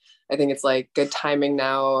 and I think it's like good timing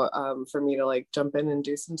now for me to like jump in and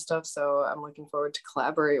do some stuff. So I'm looking forward to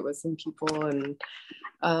collaborate with some people, and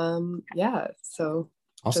yeah, so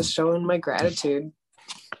awesome. Just showing my gratitude.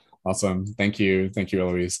 Awesome. Thank you,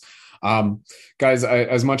 Eloise. Guys,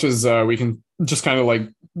 as much as we can just kind of like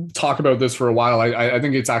talk about this for a while, I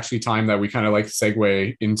think it's actually time that we kind of like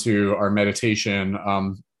segue into our meditation.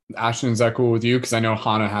 Ashton, is that cool with you? Because I know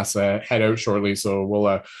Hannah has to head out shortly, so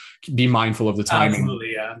we'll be mindful of the timing.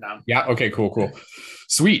 Absolutely, yeah. No. Yeah, okay, cool.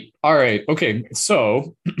 Sweet. All right, okay.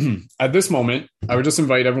 So at this moment, I would just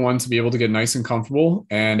invite everyone to be able to get nice and comfortable.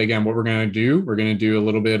 And again, what we're going to do a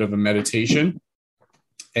little bit of a meditation.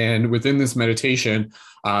 And within this meditation,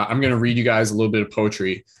 I'm going to read you guys a little bit of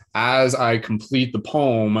poetry. As I complete the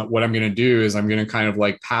poem, what I'm going to do is I'm going to kind of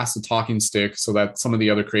like pass the talking stick so that some of the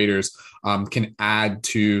other creators can add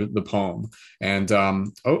to the poem. And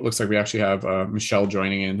it looks like we actually have Michelle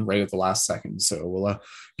joining in right at the last second. So we'll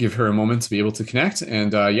give her a moment to be able to connect.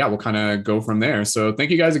 And yeah, we'll kind of go from there. So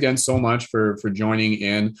thank you guys again so much for joining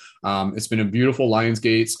in. It's been a beautiful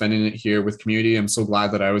Lionsgate, spending it here with community. I'm so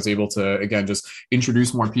glad that I was able to, again, just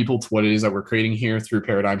introduce more people to what it is that we're creating here through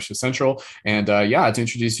Paradigm Shift Central. And yeah, to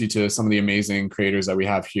introduce you to some of the amazing creators that we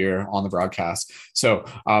have here on the broadcast. So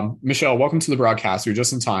Michelle, welcome to the broadcast. You're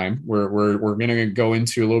just in time. We're going to go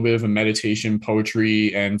into a little bit of a meditation,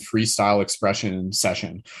 poetry, and freestyle expression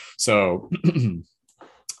session. So,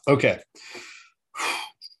 okay.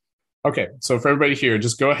 So for everybody here,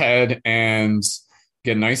 just go ahead and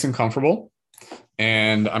get nice and comfortable.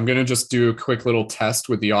 And I'm going to just do a quick little test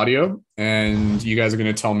with the audio, and you guys are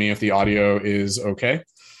going to tell me if the audio is okay.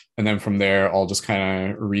 And then from there, I'll just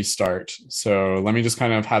kind of restart. So let me just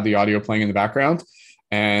kind of have the audio playing in the background,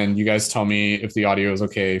 and you guys tell me if the audio is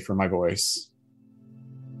okay for my voice.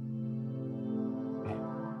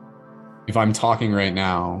 If I'm talking right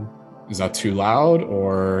now, is that too loud,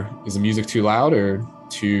 or is the music too loud or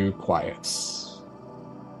too quiet?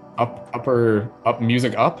 Up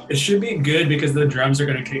music up? It should be good because the drums are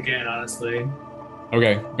going to kick in, honestly.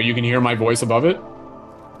 Okay, but you can hear my voice above it?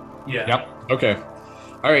 Yeah. Yep. Okay.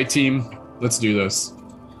 All right, team, let's do this.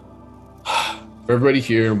 For everybody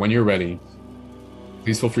here, when you're ready,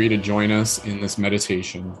 please feel free to join us in this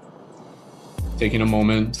meditation. Taking a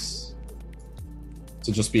moment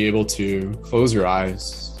to just be able to close your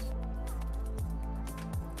eyes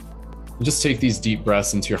and just take these deep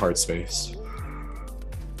breaths into your heart space.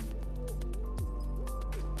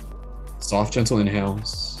 Soft, gentle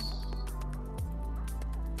inhales.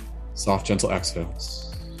 Soft, gentle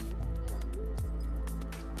exhales.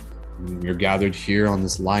 You're gathered here on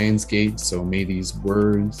this Lion's Gate, so may these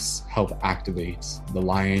words help activate the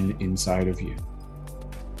lion inside of you.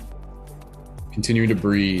 Continue to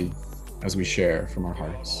breathe as we share from our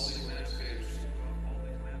hearts.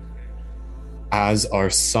 As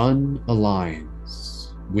our sun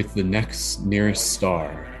aligns with the next nearest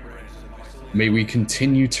star, may we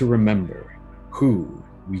continue to remember who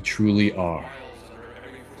we truly are.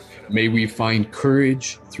 May we find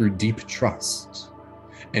courage through deep trust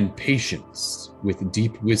and patience with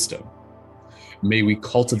deep wisdom. May we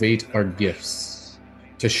cultivate our gifts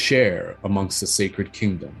to share amongst the sacred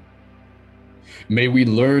kingdom. May we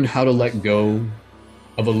learn how to let go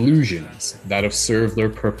of illusions that have served their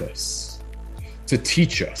purpose, to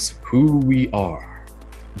teach us who we are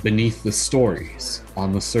beneath the stories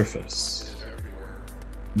on the surface.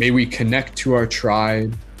 May we connect to our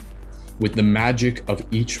tribe with the magic of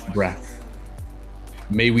each breath.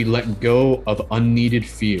 May we let go of unneeded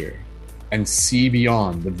fear and see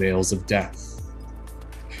beyond the veils of death.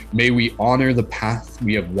 May we honor the path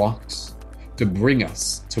we have walked to bring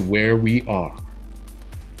us to where we are.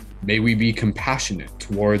 May we be compassionate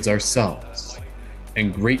towards ourselves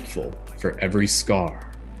and grateful for every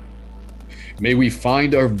scar. May we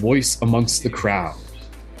find our voice amongst the crowd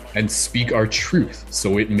and speak our truth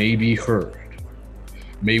so it may be heard.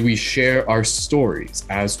 May we share our stories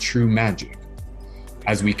as true magic,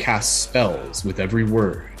 as we cast spells with every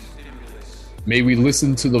word. May we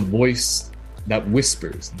listen to the voice that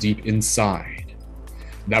whispers deep inside,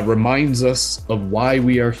 that reminds us of why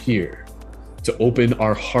we are here, to open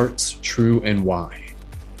our hearts true and wide.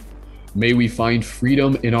 May we find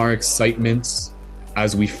freedom in our excitements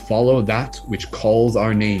as we follow that which calls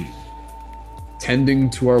our name, tending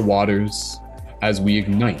to our waters as we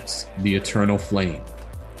ignite the eternal flame.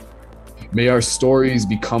 May our stories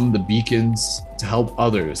become the beacons to help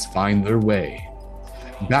others find their way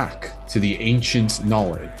back to the ancient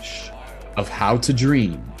knowledge of how to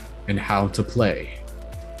dream and how to play.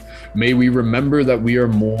 May we remember that we are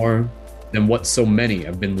more than what so many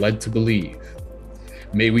have been led to believe.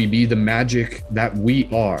 May we be the magic that we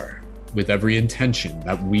are with every intention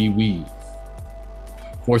that we weave.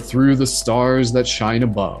 For through the stars that shine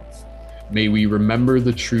above, may we remember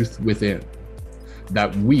the truth within,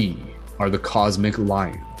 that we are the cosmic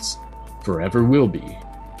lions, forever will be,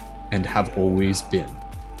 and have always been.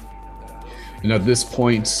 And at this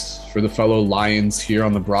point, for the fellow lions here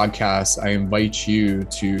on the broadcast, I invite you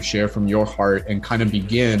to share from your heart and kind of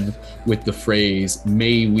begin with the phrase,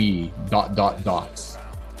 may we, ...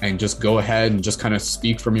 And just go ahead and just kind of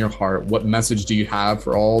speak from your heart. What message do you have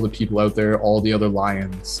for all the people out there, all the other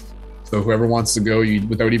lions? So whoever wants to go,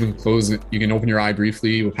 without even closing it, you can open your eye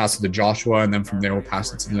briefly. We'll pass it to Joshua, and then from there we'll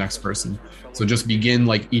pass it to the next person. So just begin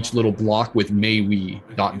like each little block with may we ...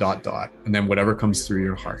 And then whatever comes through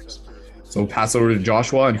your heart. So we'll pass it over to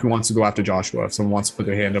Joshua, and who wants to go after Joshua? If someone wants to put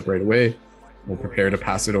their hand up right away, we'll prepare to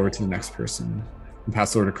pass it over to the next person. We'll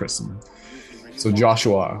pass it over to Kristen. So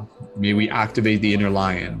Joshua, may we activate the inner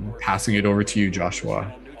lion. Passing it over to you,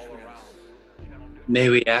 Joshua. May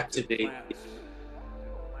we activate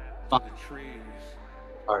the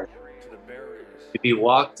heart. May we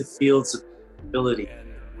walk the fields of ability.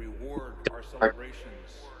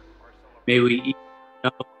 May we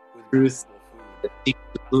know the truth that seeks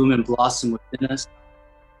to bloom and blossom within us.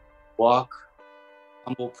 Walk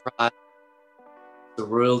humble pride, the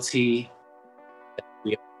royalty that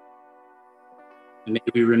we are. And may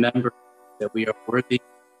we remember that we are worthy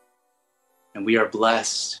and we are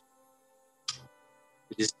blessed.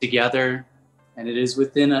 It is together and it is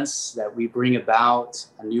within us that we bring about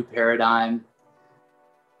a new paradigm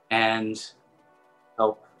and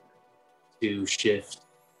help to shift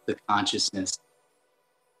the consciousness.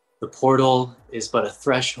 The portal is but a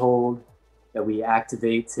threshold that we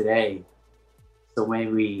activate today. So may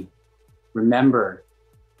we remember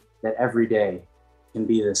that every day can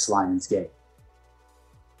be this Lion's Gate.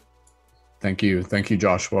 Thank you. Thank you,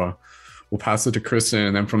 Joshua. We'll pass it to Kristen,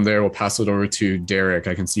 and then from there, we'll pass it over to Derek.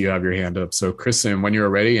 I can see you have your hand up. So Kristen, when you're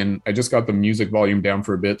ready, and I just got the music volume down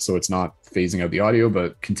for a bit, so it's not phasing out the audio,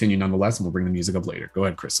 but continue nonetheless, and we'll bring the music up later. Go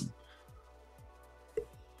ahead, Kristen.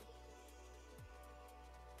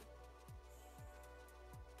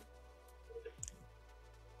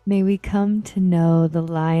 May we come to know the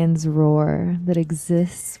lion's roar that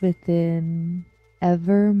exists within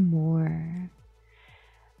evermore.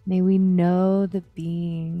 May we know the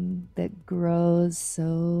being that grows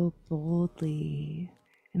so boldly,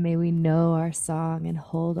 and may we know our song and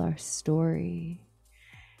hold our story.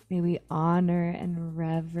 May we honor and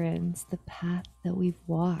reverence the path that we've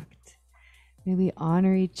walked. May we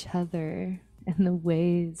honor each other and the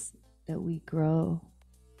ways that we grow.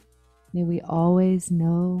 May we always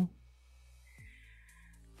know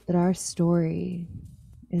that our story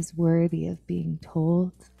is worthy of being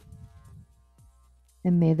told.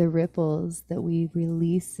 And may the ripples that we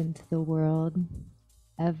release into the world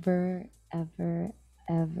ever, ever,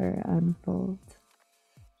 ever unfold.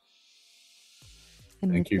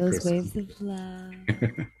 And Thank with you, those Kristen. waves of love.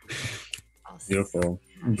 Beautiful.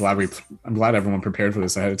 I'm glad everyone prepared for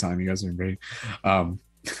this ahead of time. You guys are great.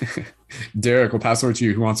 Derek, we'll pass over to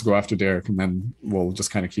you. Who wants to go after Derek? And then we'll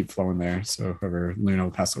just kind of keep flowing there. So whoever, Luna,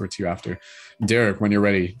 will pass over to you after. Derek, when you're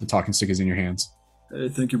ready, the talking stick is in your hands. Hey,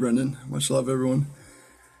 thank you, Brendan. Much love, everyone.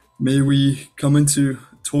 May we come into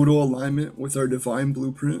total alignment with our divine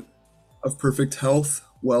blueprint of perfect health,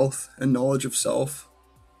 wealth, and knowledge of self.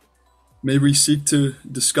 May we seek to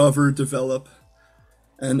discover, develop,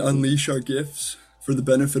 and unleash our gifts for the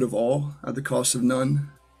benefit of all at the cost of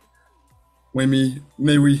none. May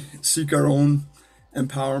we seek our own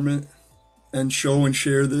empowerment and show and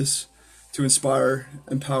share this to inspire,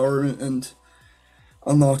 empower, and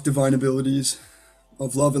unlock divine abilities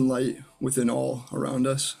of love and light within all around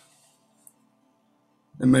us.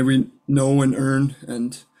 And may we know and earn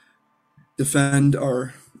and defend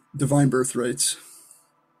our divine birthrights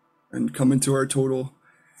and come into our total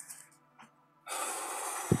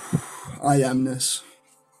I amness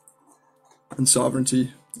and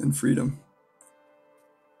sovereignty and freedom.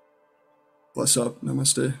 Bless up.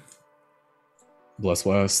 Namaste.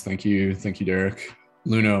 Bless. Thank you. Thank you, Derek.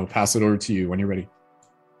 Luna, pass it over to you when you're ready.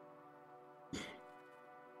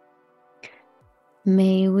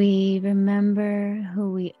 May we remember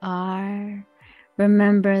who we are.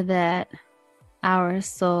 Remember that our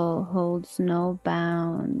soul holds no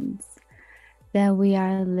bounds, that we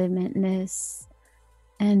are limitless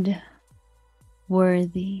and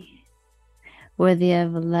worthy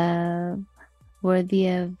of love, worthy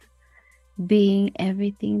of being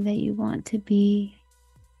everything that you want to be.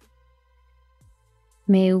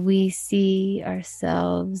 May we see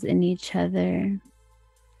ourselves in each other.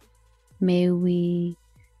 May we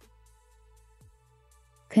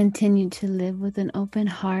continue to live with an open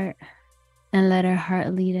heart and let our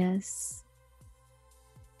heart lead us.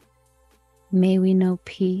 May we know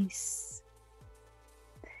peace.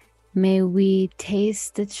 May we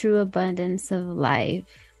taste the true abundance of life,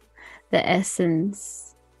 the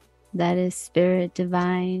essence that is spirit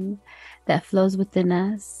divine that flows within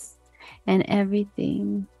us and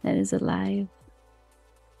everything that is alive.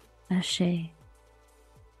 Ashe.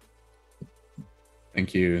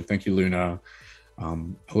 Thank you. Thank you, Luna.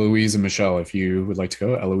 Eloise and Michelle, if you would like to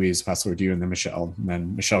go. Eloise, pass it over to you, and then Michelle. And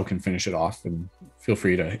then Michelle can finish it off, and feel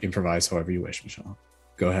free to improvise however you wish, Michelle.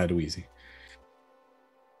 Go ahead, Eloise.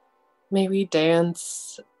 May we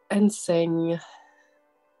dance and sing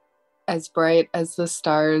as bright as the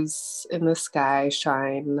stars in the sky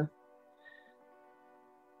shine.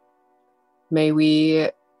 May we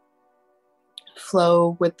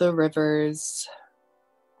flow with the rivers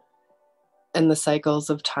and the cycles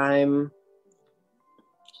of time.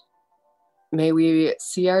 May we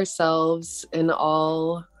see ourselves in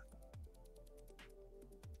all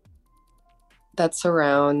that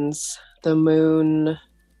surrounds the moon,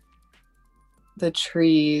 the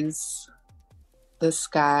trees, the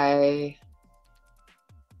sky,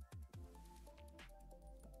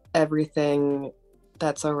 everything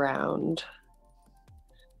that's around.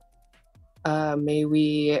 May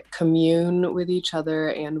we commune with each other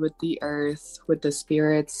and with the earth, with the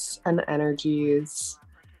spirits and energies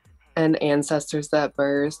and ancestors that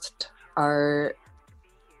birthed our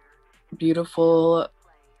beautiful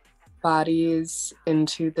bodies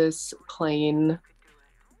into this plane.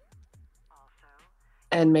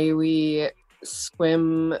 And may we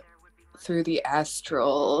swim through the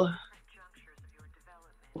astral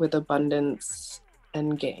with abundance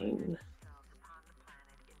and gain.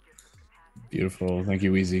 Beautiful. Thank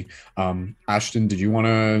you, Weezy. Ashton, did you want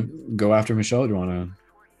to go after Michelle? Or do you want to?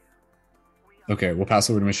 Okay, we'll pass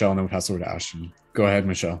over to Michelle and then we'll pass over to Ashton. Go ahead,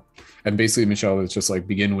 Michelle. And basically, Michelle, it's just like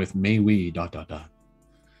begin with "May we ...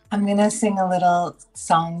 I'm gonna sing a little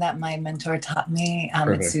song that my mentor taught me.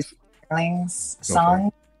 It's Susan Sterling's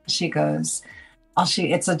song. She goes,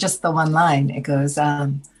 it's just the one line. It goes,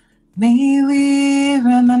 may we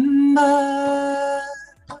remember,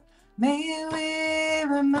 may we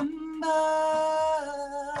remember,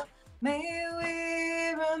 may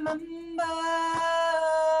we remember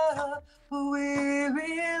who we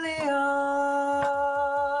really are.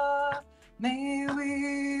 May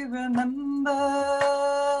we remember,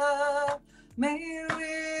 may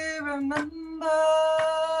we remember,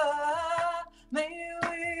 may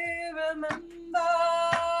we remember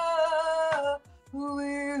who we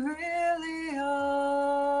really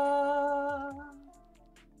are.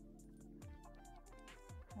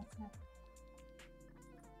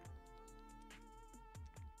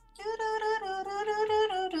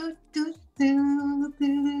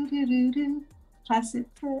 pass it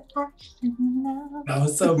to Ashton now. That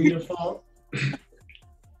was so beautiful.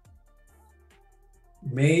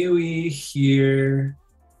 May we hear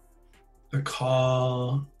the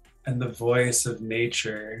call and the voice of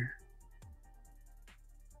nature.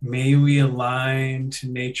 May we align to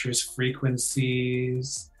nature's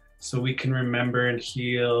frequencies so we can remember and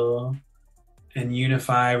heal and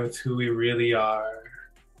unify with who we really are.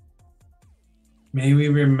 May we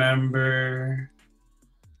remember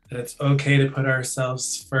that it's okay to put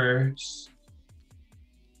ourselves first.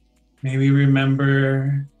 May we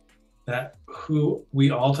remember that who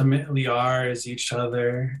we ultimately are is each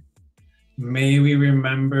other. May we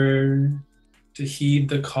remember to heed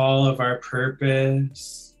the call of our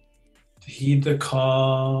purpose, to heed the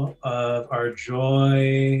call of our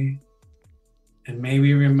joy, and may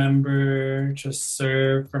we remember to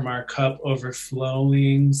serve from our cup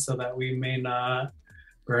overflowing so that we may not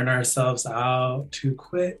burn ourselves out too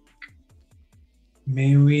quick.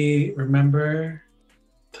 May we remember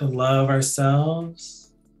to love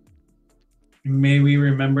ourselves. May we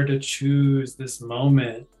remember to choose this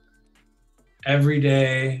moment every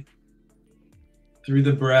day through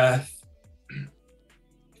the breath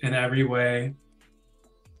in every way.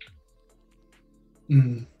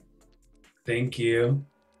 Thank you.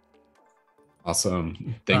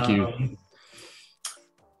 Awesome. Thank you.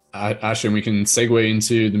 Ashton, we can segue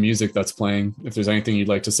into the music that's playing. If there's anything you'd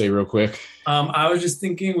like to say real quick. I was just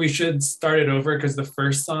thinking we should start it over because the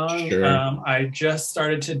first song, sure. I just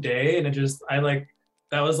started today and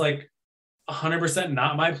that was like 100%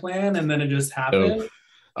 not my plan, and then it just happened.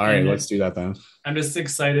 All right, let's do that then. I'm just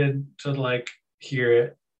excited to like hear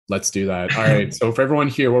it. Let's do that. All right. So for everyone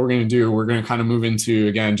here, what we're going to do, we're going to kind of move into,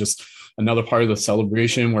 again, just another part of the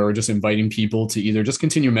celebration where we're just inviting people to either just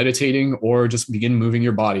continue meditating or just begin moving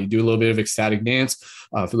your body, do a little bit of ecstatic dance.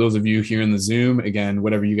 For those of you here in the Zoom, again,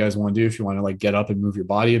 whatever you guys want to do, if you want to like get up and move your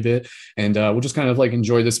body a bit, and we'll just kind of like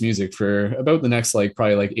enjoy this music for about the next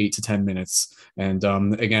probably 8 to 10 minutes. And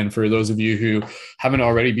again, for those of you who haven't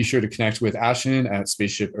already, be sure to connect with Ashton at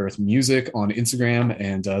Spaceship Earth Music on Instagram.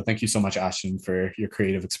 And thank you so much, Ashton, for your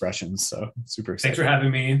creative expressions. So super excited. Thanks for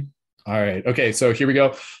having me. All right. Okay. So here we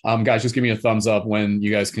go. Guys, just give me a thumbs up when you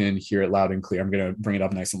guys can hear it loud and clear. I'm going to bring it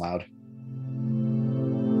up nice and loud.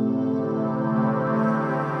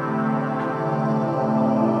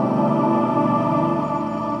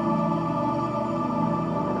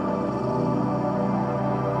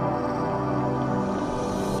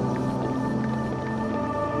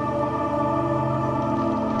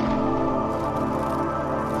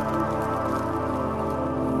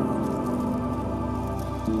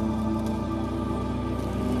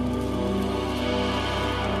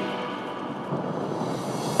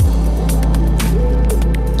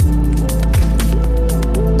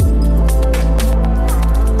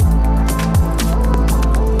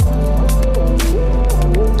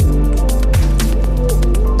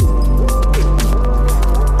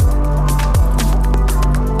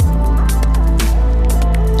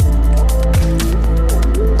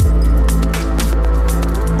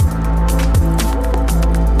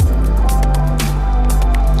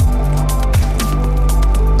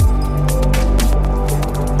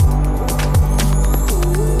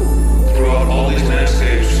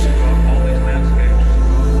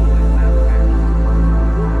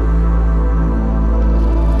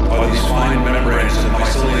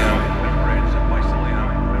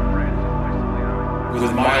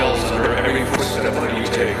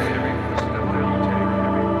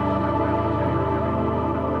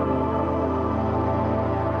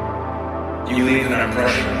 You leave an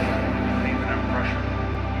impression.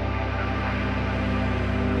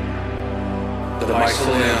 The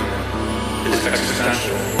mycelium is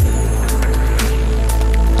existential.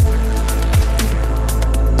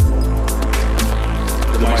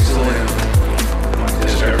 The mycelium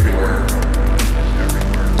is everywhere.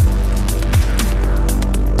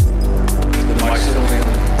 The mycelium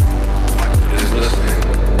is listening.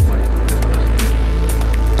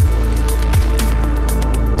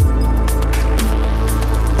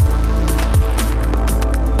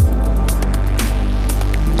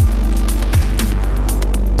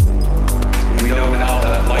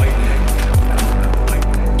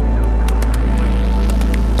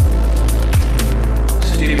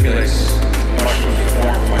 Stimulates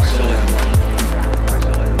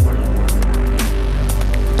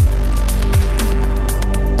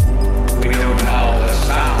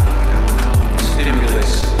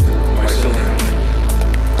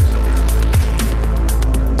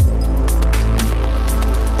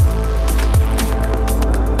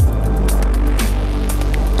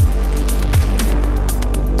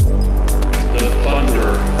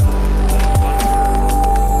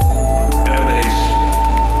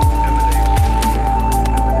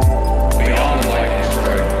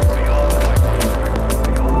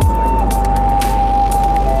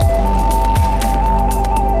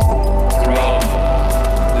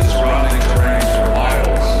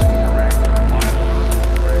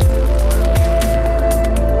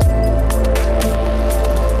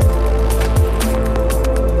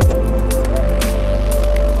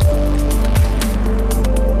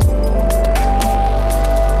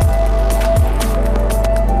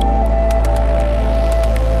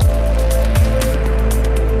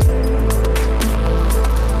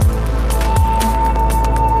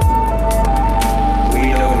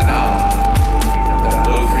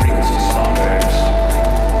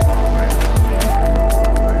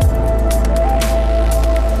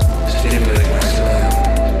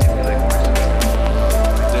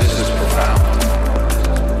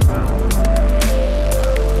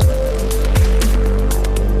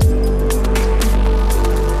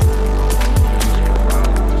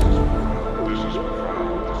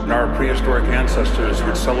and our prehistoric ancestors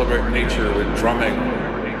would celebrate nature with drumming,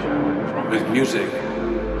 with music.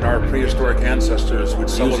 And our prehistoric ancestors would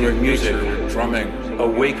celebrate music with drumming.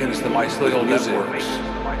 Awakens the mycelial networks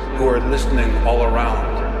who are listening all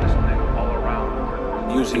around.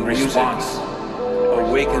 Using response,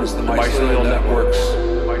 awakens the mycelial networks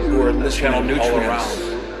who are listening all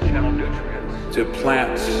around. To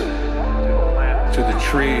plants, to the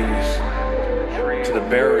trees, to the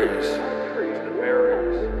berries,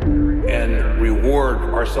 and reward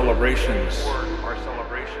our celebrations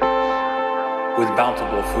with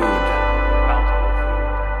bountiful food.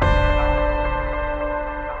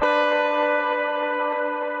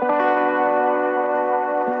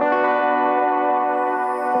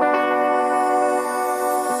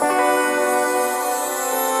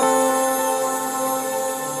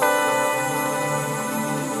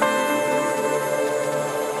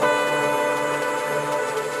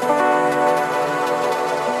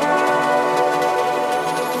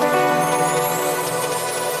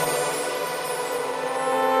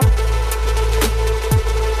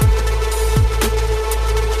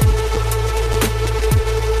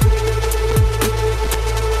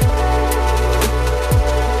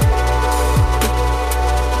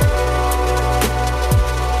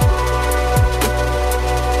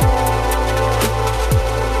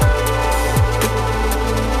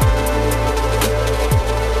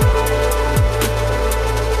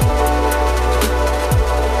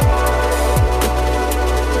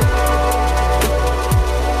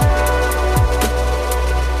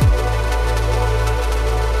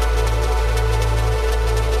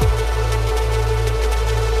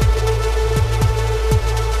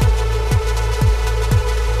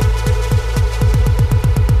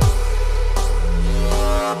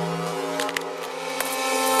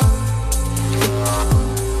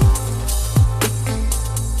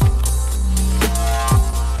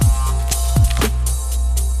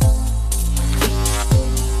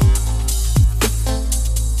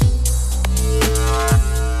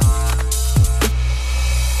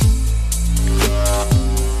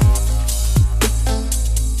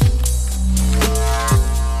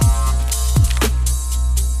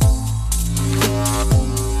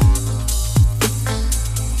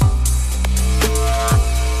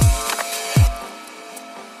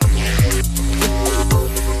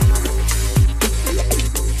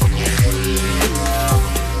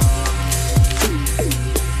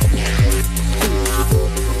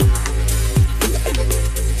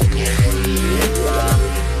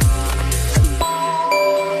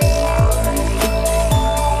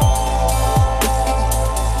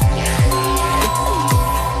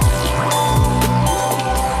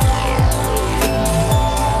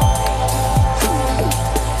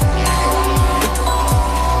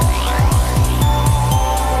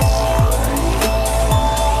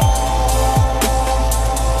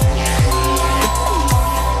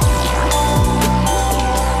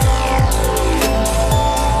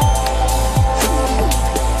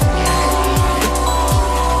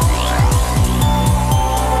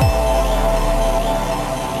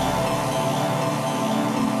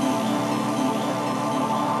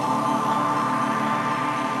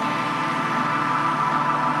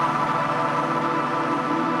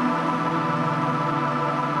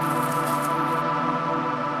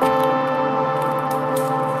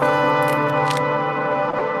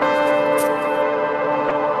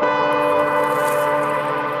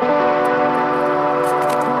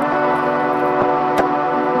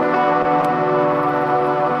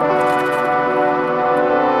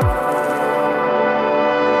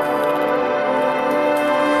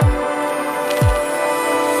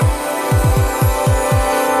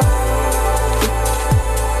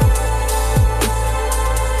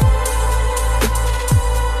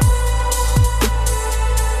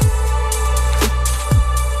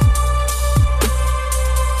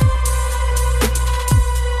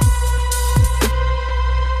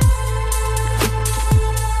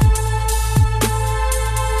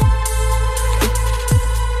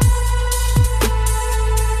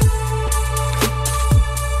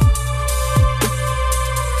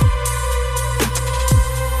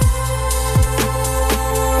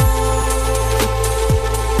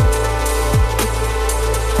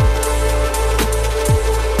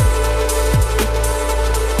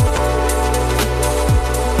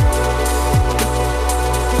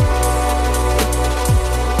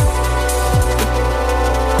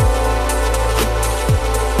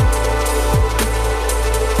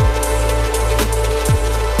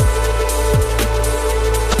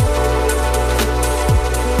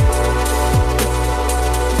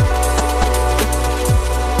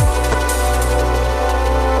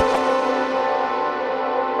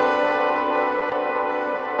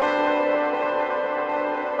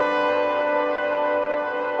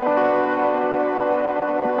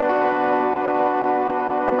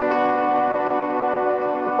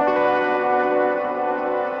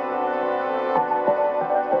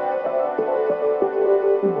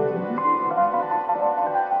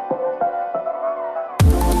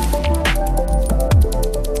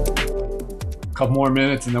 couple more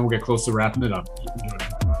minutes, and then we'll get close to wrapping it up. Enjoy.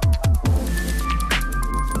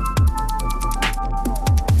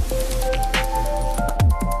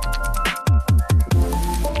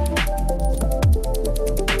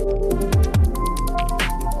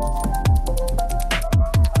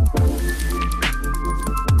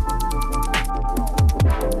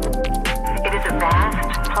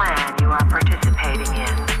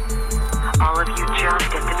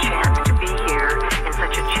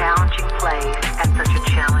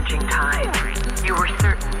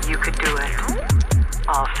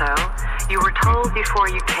 Before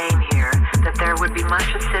you came here that there would be much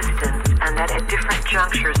assistance and that at different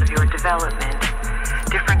junctures of your development,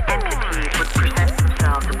 different entities would present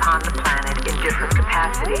themselves upon the planet in different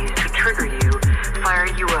capacities to trigger you, fire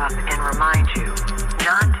you up, and remind you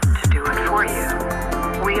not to do it for you.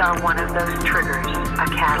 We are one of those triggers, a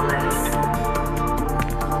catalyst.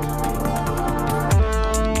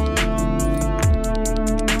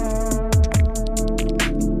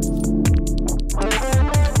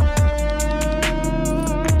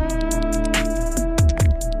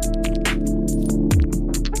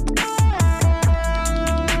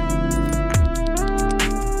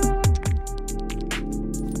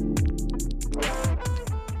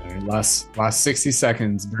 Last 60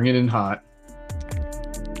 seconds. Bring it in hot.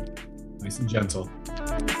 Nice and gentle.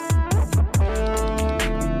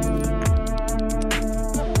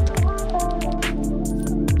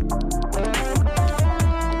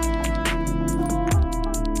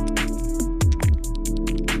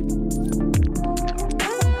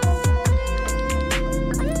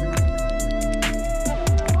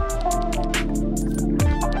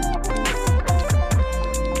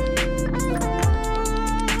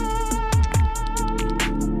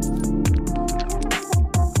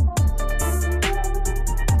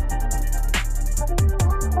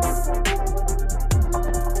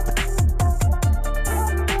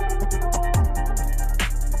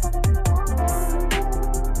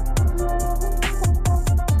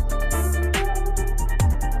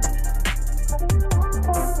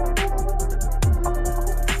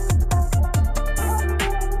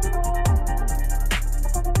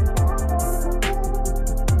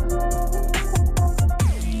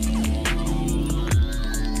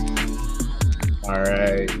 All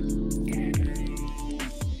right.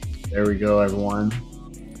 There we go, everyone.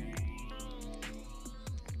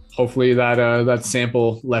 Hopefully that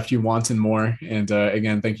sample left you wanting more. And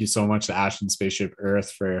again, thank you so much to Ashton Spaceship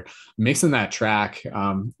Earth for mixing that track,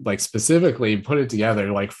 like specifically put it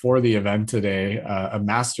together like for the event today, a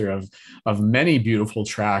master of many beautiful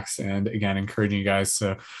tracks. And again, encouraging you guys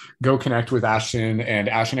to go connect with Ashton. And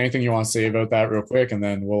Ashton, anything you want to say about that real quick? And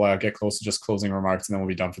then we'll get close to just closing remarks and then we'll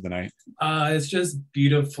be done for the night. It's just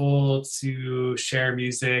beautiful to share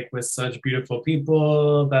music with such beautiful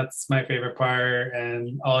people. That's my favorite part.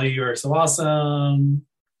 And all you are so awesome.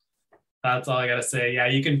 That's all I gotta say. Yeah,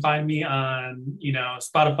 you can find me on,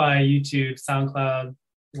 Spotify, YouTube, SoundCloud,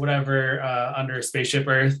 whatever, under Spaceship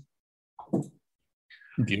Earth.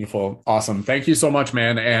 Beautiful. Awesome. Thank you so much,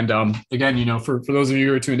 man. And again, for those of you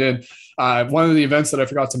who are tuned in, one of the events that I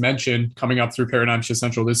forgot to mention coming up through Paradigm Shift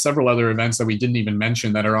Central, there's several other events that we didn't even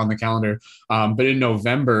mention that are on the calendar. But in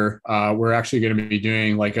November, we're actually going to be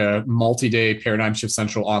doing like a multi-day Paradigm Shift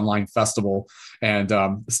Central online festival. And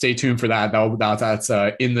stay tuned for that. That's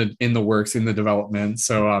in the works, in the development.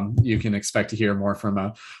 So you can expect to hear more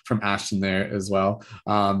from Ashton there as well.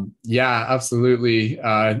 Yeah, absolutely.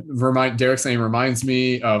 Derek saying reminds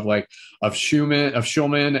me of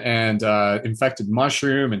Schulman and Infected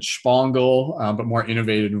Mushroom and Spangle, but more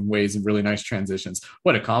innovative in ways and really nice transitions.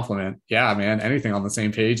 What a compliment. Yeah, man. Anything on the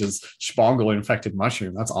same page as Spangle and Infected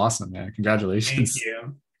Mushroom. That's awesome, man. Congratulations.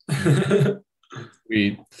 Thank you.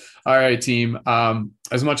 Sweet. All right, team.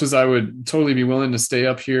 As much as I would totally be willing to stay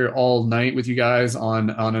up here all night with you guys on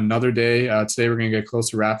another day, today we're going to get close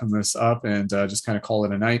to wrapping this up and just kind of call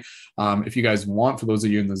it a night. If you guys want, for those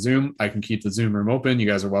of you in the Zoom, I can keep the Zoom room open. You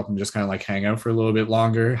guys are welcome to just kind of like hang out for a little bit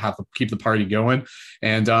longer, keep the party going.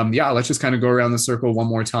 And let's just kind of go around the circle one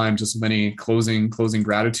more time, just with any closing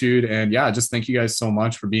gratitude. And yeah, just thank you guys so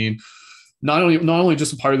much for being not only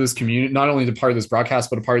just a part of this community, not only a part of this broadcast,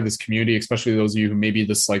 but a part of this community, especially those of you who maybe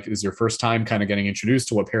this is your first time kind of getting introduced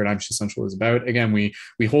to what Paradigm Shift Central is about. Again, we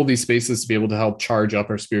hold these spaces to be able to help charge up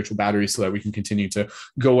our spiritual batteries so that we can continue to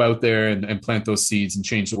go out there and plant those seeds and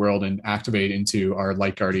change the world and activate into our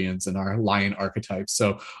light guardians and our lion archetypes.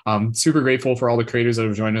 So super grateful for all the creators that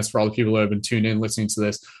have joined us, for all the people that have been tuned in, listening to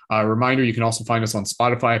this. Reminder, you can also find us on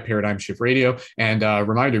Spotify, Paradigm Shift Radio. And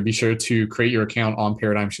reminder, be sure to create your account on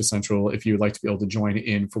Paradigm Shift Central if you you would like to be able to join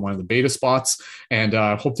in for one of the beta spots, and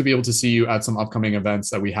hope to be able to see you at some upcoming events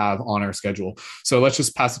that we have on our schedule. So let's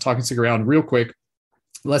just pass the talking stick around real quick,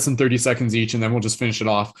 less than 30 seconds each, and then we'll just finish it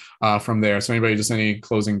off from there. So anybody, just any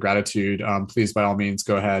closing gratitude, please, by all means,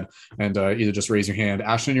 go ahead and either just raise your hand.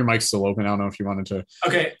 Ashton, your mic's still open. I don't know if you wanted to.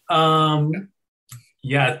 Okay.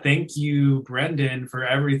 Yeah, thank you, Brendan, for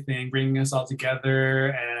everything, bringing us all together.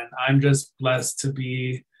 And I'm just blessed to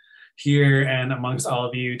be here and amongst all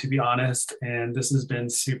of you, to be honest. And this has been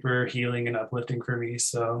super healing and uplifting for me.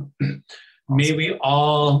 So may we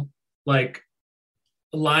all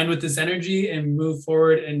align with this energy and move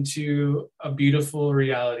forward into a beautiful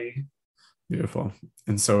reality. Beautiful.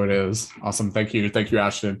 And so it is. Awesome. Thank you. Thank you,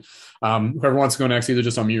 Ashton. Whoever wants to go next, either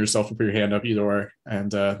just unmute yourself or put your hand up, either or,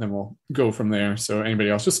 and then we'll go from there. So anybody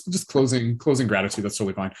else, just closing gratitude. That's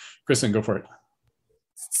totally fine. Kristen, go for it.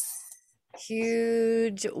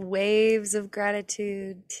 Huge waves of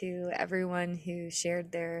gratitude to everyone who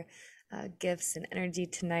shared their gifts and energy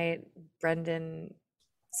tonight. Brendan,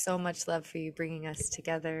 so much love for you bringing us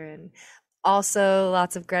together, and also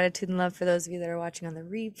lots of gratitude and love for those of you that are watching on the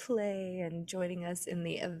replay and joining us in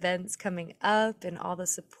the events coming up, and all the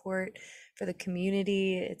support for the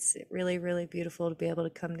community. It's really, really beautiful to be able to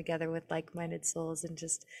come together with like-minded souls and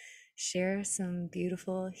just share some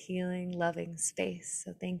beautiful, healing, loving space.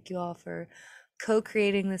 So thank you all for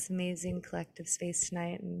co-creating this amazing collective space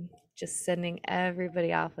tonight, and just sending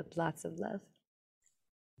everybody off with lots of love.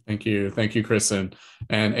 Thank you. Thank you, Kristen.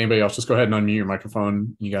 And anybody else, just go ahead and unmute your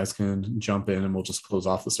microphone. You guys can jump in and we'll just close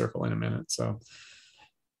off the circle in a minute. So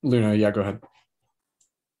Luna, yeah, go ahead.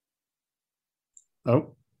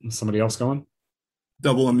 Oh, is somebody else going?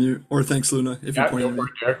 Double unmute, or thanks, Luna, if you're pointing me.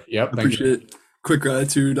 Yep, appreciate it. Quick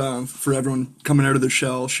gratitude for everyone coming out of their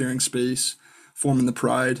shell, sharing space, forming the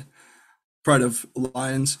pride of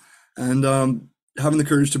Lions, and having the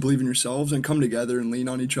courage to believe in yourselves and come together and lean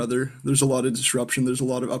on each other. There's a lot of disruption. There's a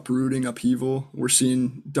lot of uprooting, upheaval. We're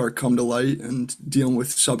seeing dark come to light and dealing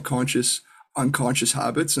with subconscious, unconscious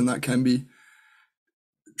habits, and that can be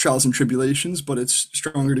trials and tribulations, but it's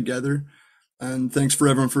stronger together. And thanks for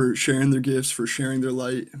everyone for sharing their gifts, for sharing their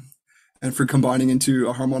light, and for combining into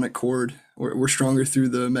a harmonic chord. We're stronger through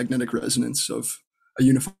the magnetic resonance of a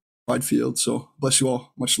unified field. So bless you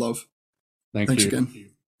all. Much love. Thanks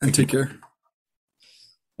again. And take care.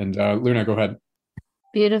 And Luna, go ahead.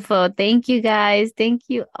 Beautiful. Thank you, guys. Thank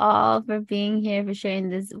you all for being here, for sharing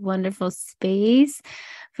this wonderful space,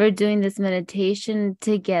 for doing this meditation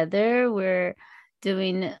together. We're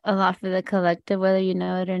doing a lot for the collective, whether you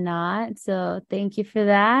know it or not. So thank you for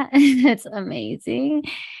that. It's amazing.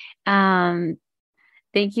 Thank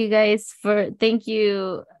you guys thank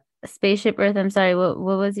you, Spaceship Earth. I'm sorry, what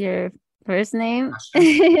was your first name?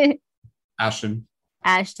 Ashton.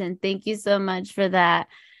 Ashton, thank you so much for that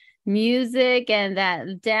music, and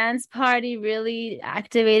that dance party really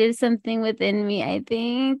activated something within me. I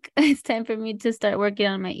think it's time for me to start working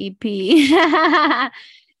on my EP.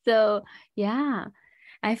 So yeah,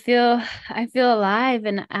 I feel alive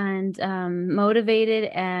and motivated,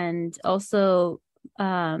 and also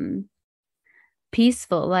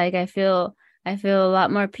peaceful. Like I feel a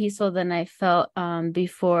lot more peaceful than I felt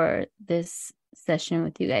before this session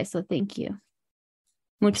with you guys. So thank you.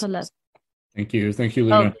 Mucho love. Thank you,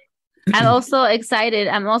 Luna. I'm also excited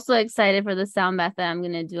for the sound bath that I'm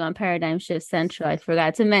going to do on Paradigm Shift Central. I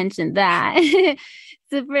forgot to mention that.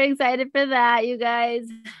 Super excited for that, you guys.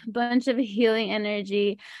 Bunch of healing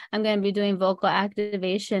energy. I'm going to be doing vocal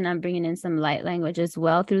activation. I'm bringing in some light language as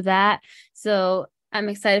well through that. So I'm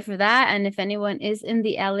excited for that. And if anyone is in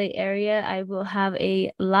the LA area, I will have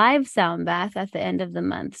a live sound bath at the end of the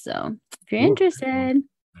month. So if you're interested.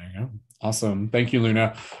 There you go. Awesome. Thank you,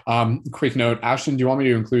 Luna. Quick note, Ashton, do you want me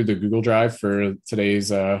to include the Google Drive for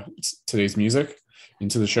today's music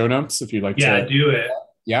into the show notes if you'd like to? Yeah, do it.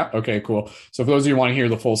 Yeah. Okay, cool. So for those of you who want to hear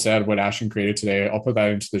the full set of what Ashton created today, I'll put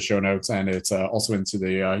that into the show notes, and it's also into the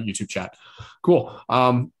YouTube chat. Cool.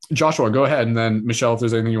 Joshua, go ahead. And then Michelle, if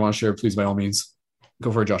there's anything you want to share, please, by all means,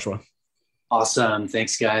 go for it, Joshua. Awesome.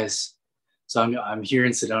 Thanks, guys. So I'm here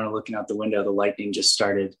in Sedona looking out the window. The lightning just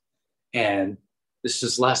started. And this is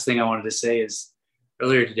just last thing I wanted to say is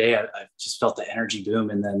earlier today, I just felt the energy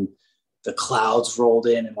boom, and then the clouds rolled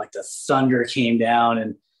in and like the thunder came down,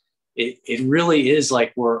 and it really is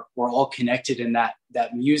like we're all connected in that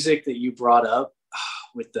music that you brought up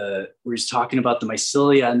with we're just talking about the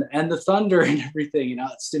mycelia and the thunder and everything, you know,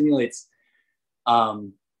 it stimulates.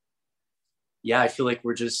 Yeah, I feel like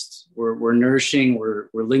we're nourishing, we're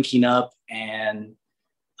linking up, and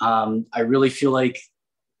I really feel like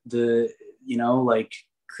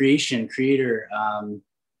creator,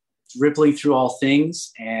 rippling through all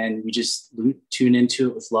things, and we just tune into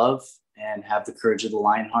it with love and have the courage of the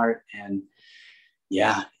lion heart. And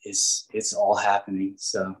yeah, it's all happening.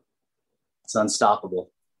 So it's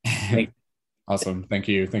unstoppable. Awesome. Thank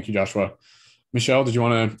you, Joshua. Michelle, did you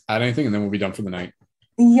want to add anything, and then we'll be done for the night?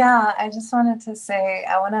 Yeah, I just wanted to say,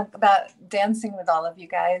 about dancing with all of you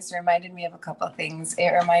guys reminded me of a couple of things. It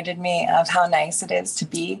reminded me of how nice it is to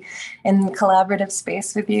be in collaborative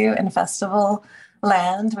space with you in festival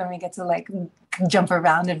land, when we get to like jump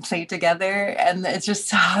around and play together. And it's just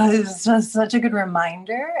such a good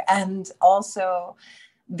reminder. And also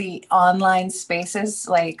the online spaces,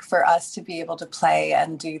 like for us to be able to play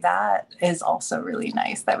and do that is also really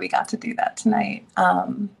nice that we got to do that tonight.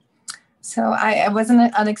 So I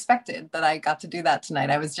wasn't unexpected that I got to do that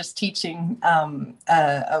tonight. I was just teaching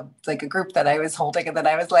a group that I was holding, and then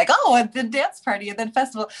I was like, oh, at the dance party at the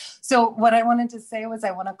festival. So what I wanted to say was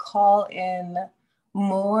I want to call in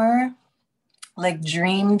more like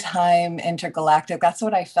Dreamtime Intergalactic. That's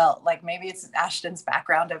what I felt like. Maybe it's Ashton's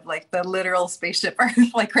background of like the literal spaceship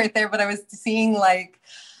Earth, like right there. But I was seeing like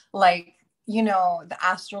you know, the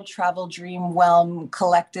astral travel dream realm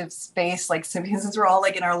collective space, like since we're all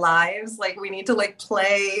like in our lives, like we need to like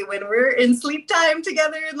play when we're in sleep time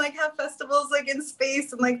together and like have festivals like in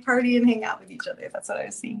space and like party and hang out with each other. That's what I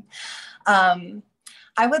was seeing.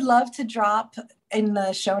 I would love to drop in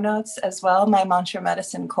the show notes as well my mantra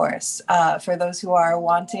medicine course for those who are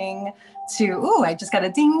wanting to, I just got a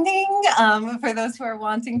ding ding, for those who are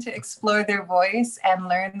wanting to explore their voice and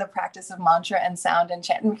learn the practice of mantra and sound and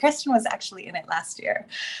chant. And Kristen was actually in it last year.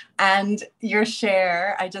 And your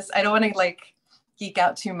share, I don't want to like geek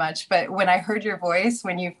out too much, but when I heard your voice,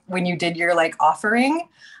 when you did your like offering,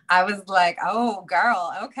 I was like, oh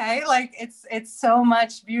girl, okay. Like it's so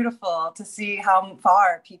much beautiful to see how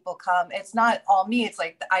far people come. It's not all me. It's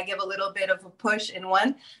like I give a little bit of a push in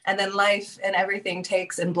one, and then life and everything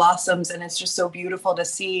takes and blossoms. And it's just so beautiful to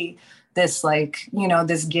see this, like, you know,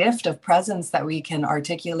 this gift of presence that we can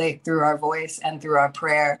articulate through our voice and through our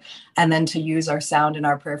prayer, and then to use our sound in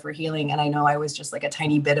our prayer for healing. And I know I was just like a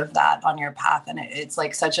tiny bit of that on your path, and it's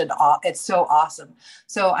like it's so awesome.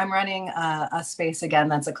 So I'm running a space again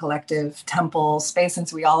that's a collective temple space,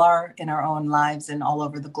 since we all are in our own lives and all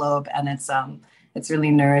over the globe, and it's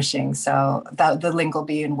really nourishing. So the link will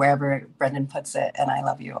be in wherever Brendan puts it. And I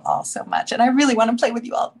love you all so much, and I really want to play with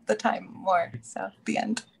you all the time more. So the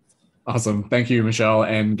end. Awesome. Thank you, Michelle.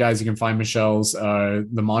 And guys, you can find Michelle's, the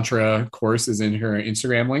mantra course is in her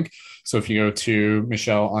Instagram link. So if you go to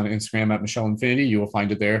Michelle on Instagram at Michelle Infinity, you will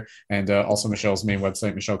find it there. And also Michelle's main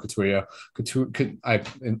website, Michelle Coutinho.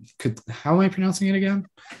 How am I pronouncing it again?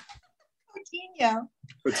 Coutinho.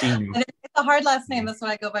 It's a hard last name. That's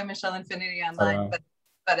why I go by Michelle Infinity online.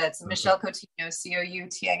 But it's Michelle Coutinho,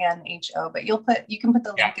 Coutinho. But you can put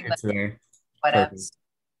the link in the whatever.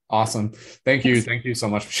 Awesome. Thank you. Thank you so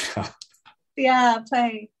much, Michelle. Yeah,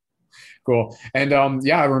 play. Cool. And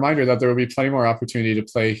a reminder that there will be plenty more opportunity to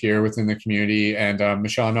play here within the community. And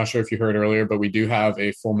Michelle, I'm not sure if you heard earlier, but we do have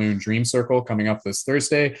a full moon dream circle coming up this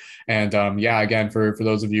Thursday. And again, for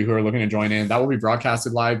those of you who are looking to join in, that will be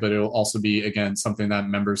broadcasted live, but it will also be, again, something that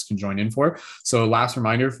members can join in for. So last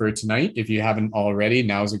reminder for tonight, if you haven't already,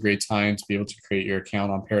 now is a great time to be able to create your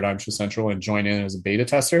account on Paradigm Shift Central and join in as a beta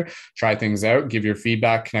tester, try things out, give your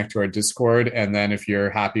feedback, connect to our Discord. And then if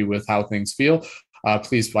you're happy with how things feel,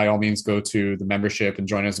 please, by all means, go to the membership and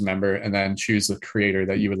join as a member, and then choose the creator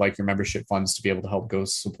that you would like your membership funds to be able to help go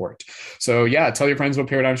support. So tell your friends about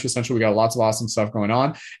Paradigm Shift Central. We got lots of awesome stuff going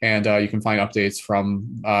on, and you can find updates from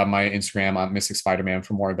my Instagram on Mystic Spider-Man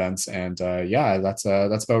for more events. And that's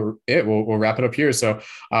about it. We'll wrap it up here. So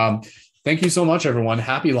thank you so much, everyone.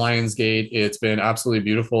 Happy Lionsgate. It's been absolutely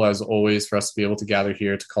beautiful, as always, for us to be able to gather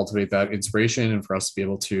here to cultivate that inspiration and for us to be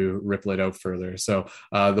able to ripple it out further. So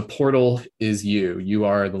the portal is you. You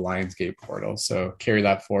are the Lionsgate portal. So carry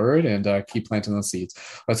that forward and keep planting those seeds.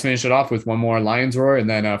 Let's finish it off with one more Lion's Roar. And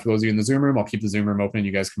then for those of you in the Zoom room, I'll keep the Zoom room open.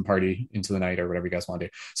 You guys can party into the night or whatever you guys want to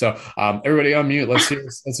do. So everybody on mute.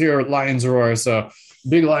 Let's hear Lion's Roar. So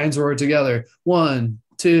big Lion's Roar together. 1,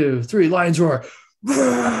 2, 3, Lion's Roar.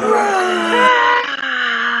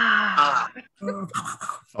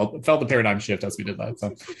 Felt the paradigm shift as we did that.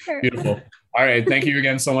 So beautiful. All right. Thank you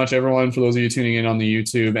again so much, everyone, for those of you tuning in on the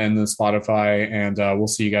YouTube and the Spotify. And we'll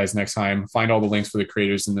see you guys next time. Find all the links for the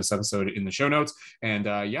creators in this episode in the show notes. And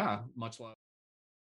much love.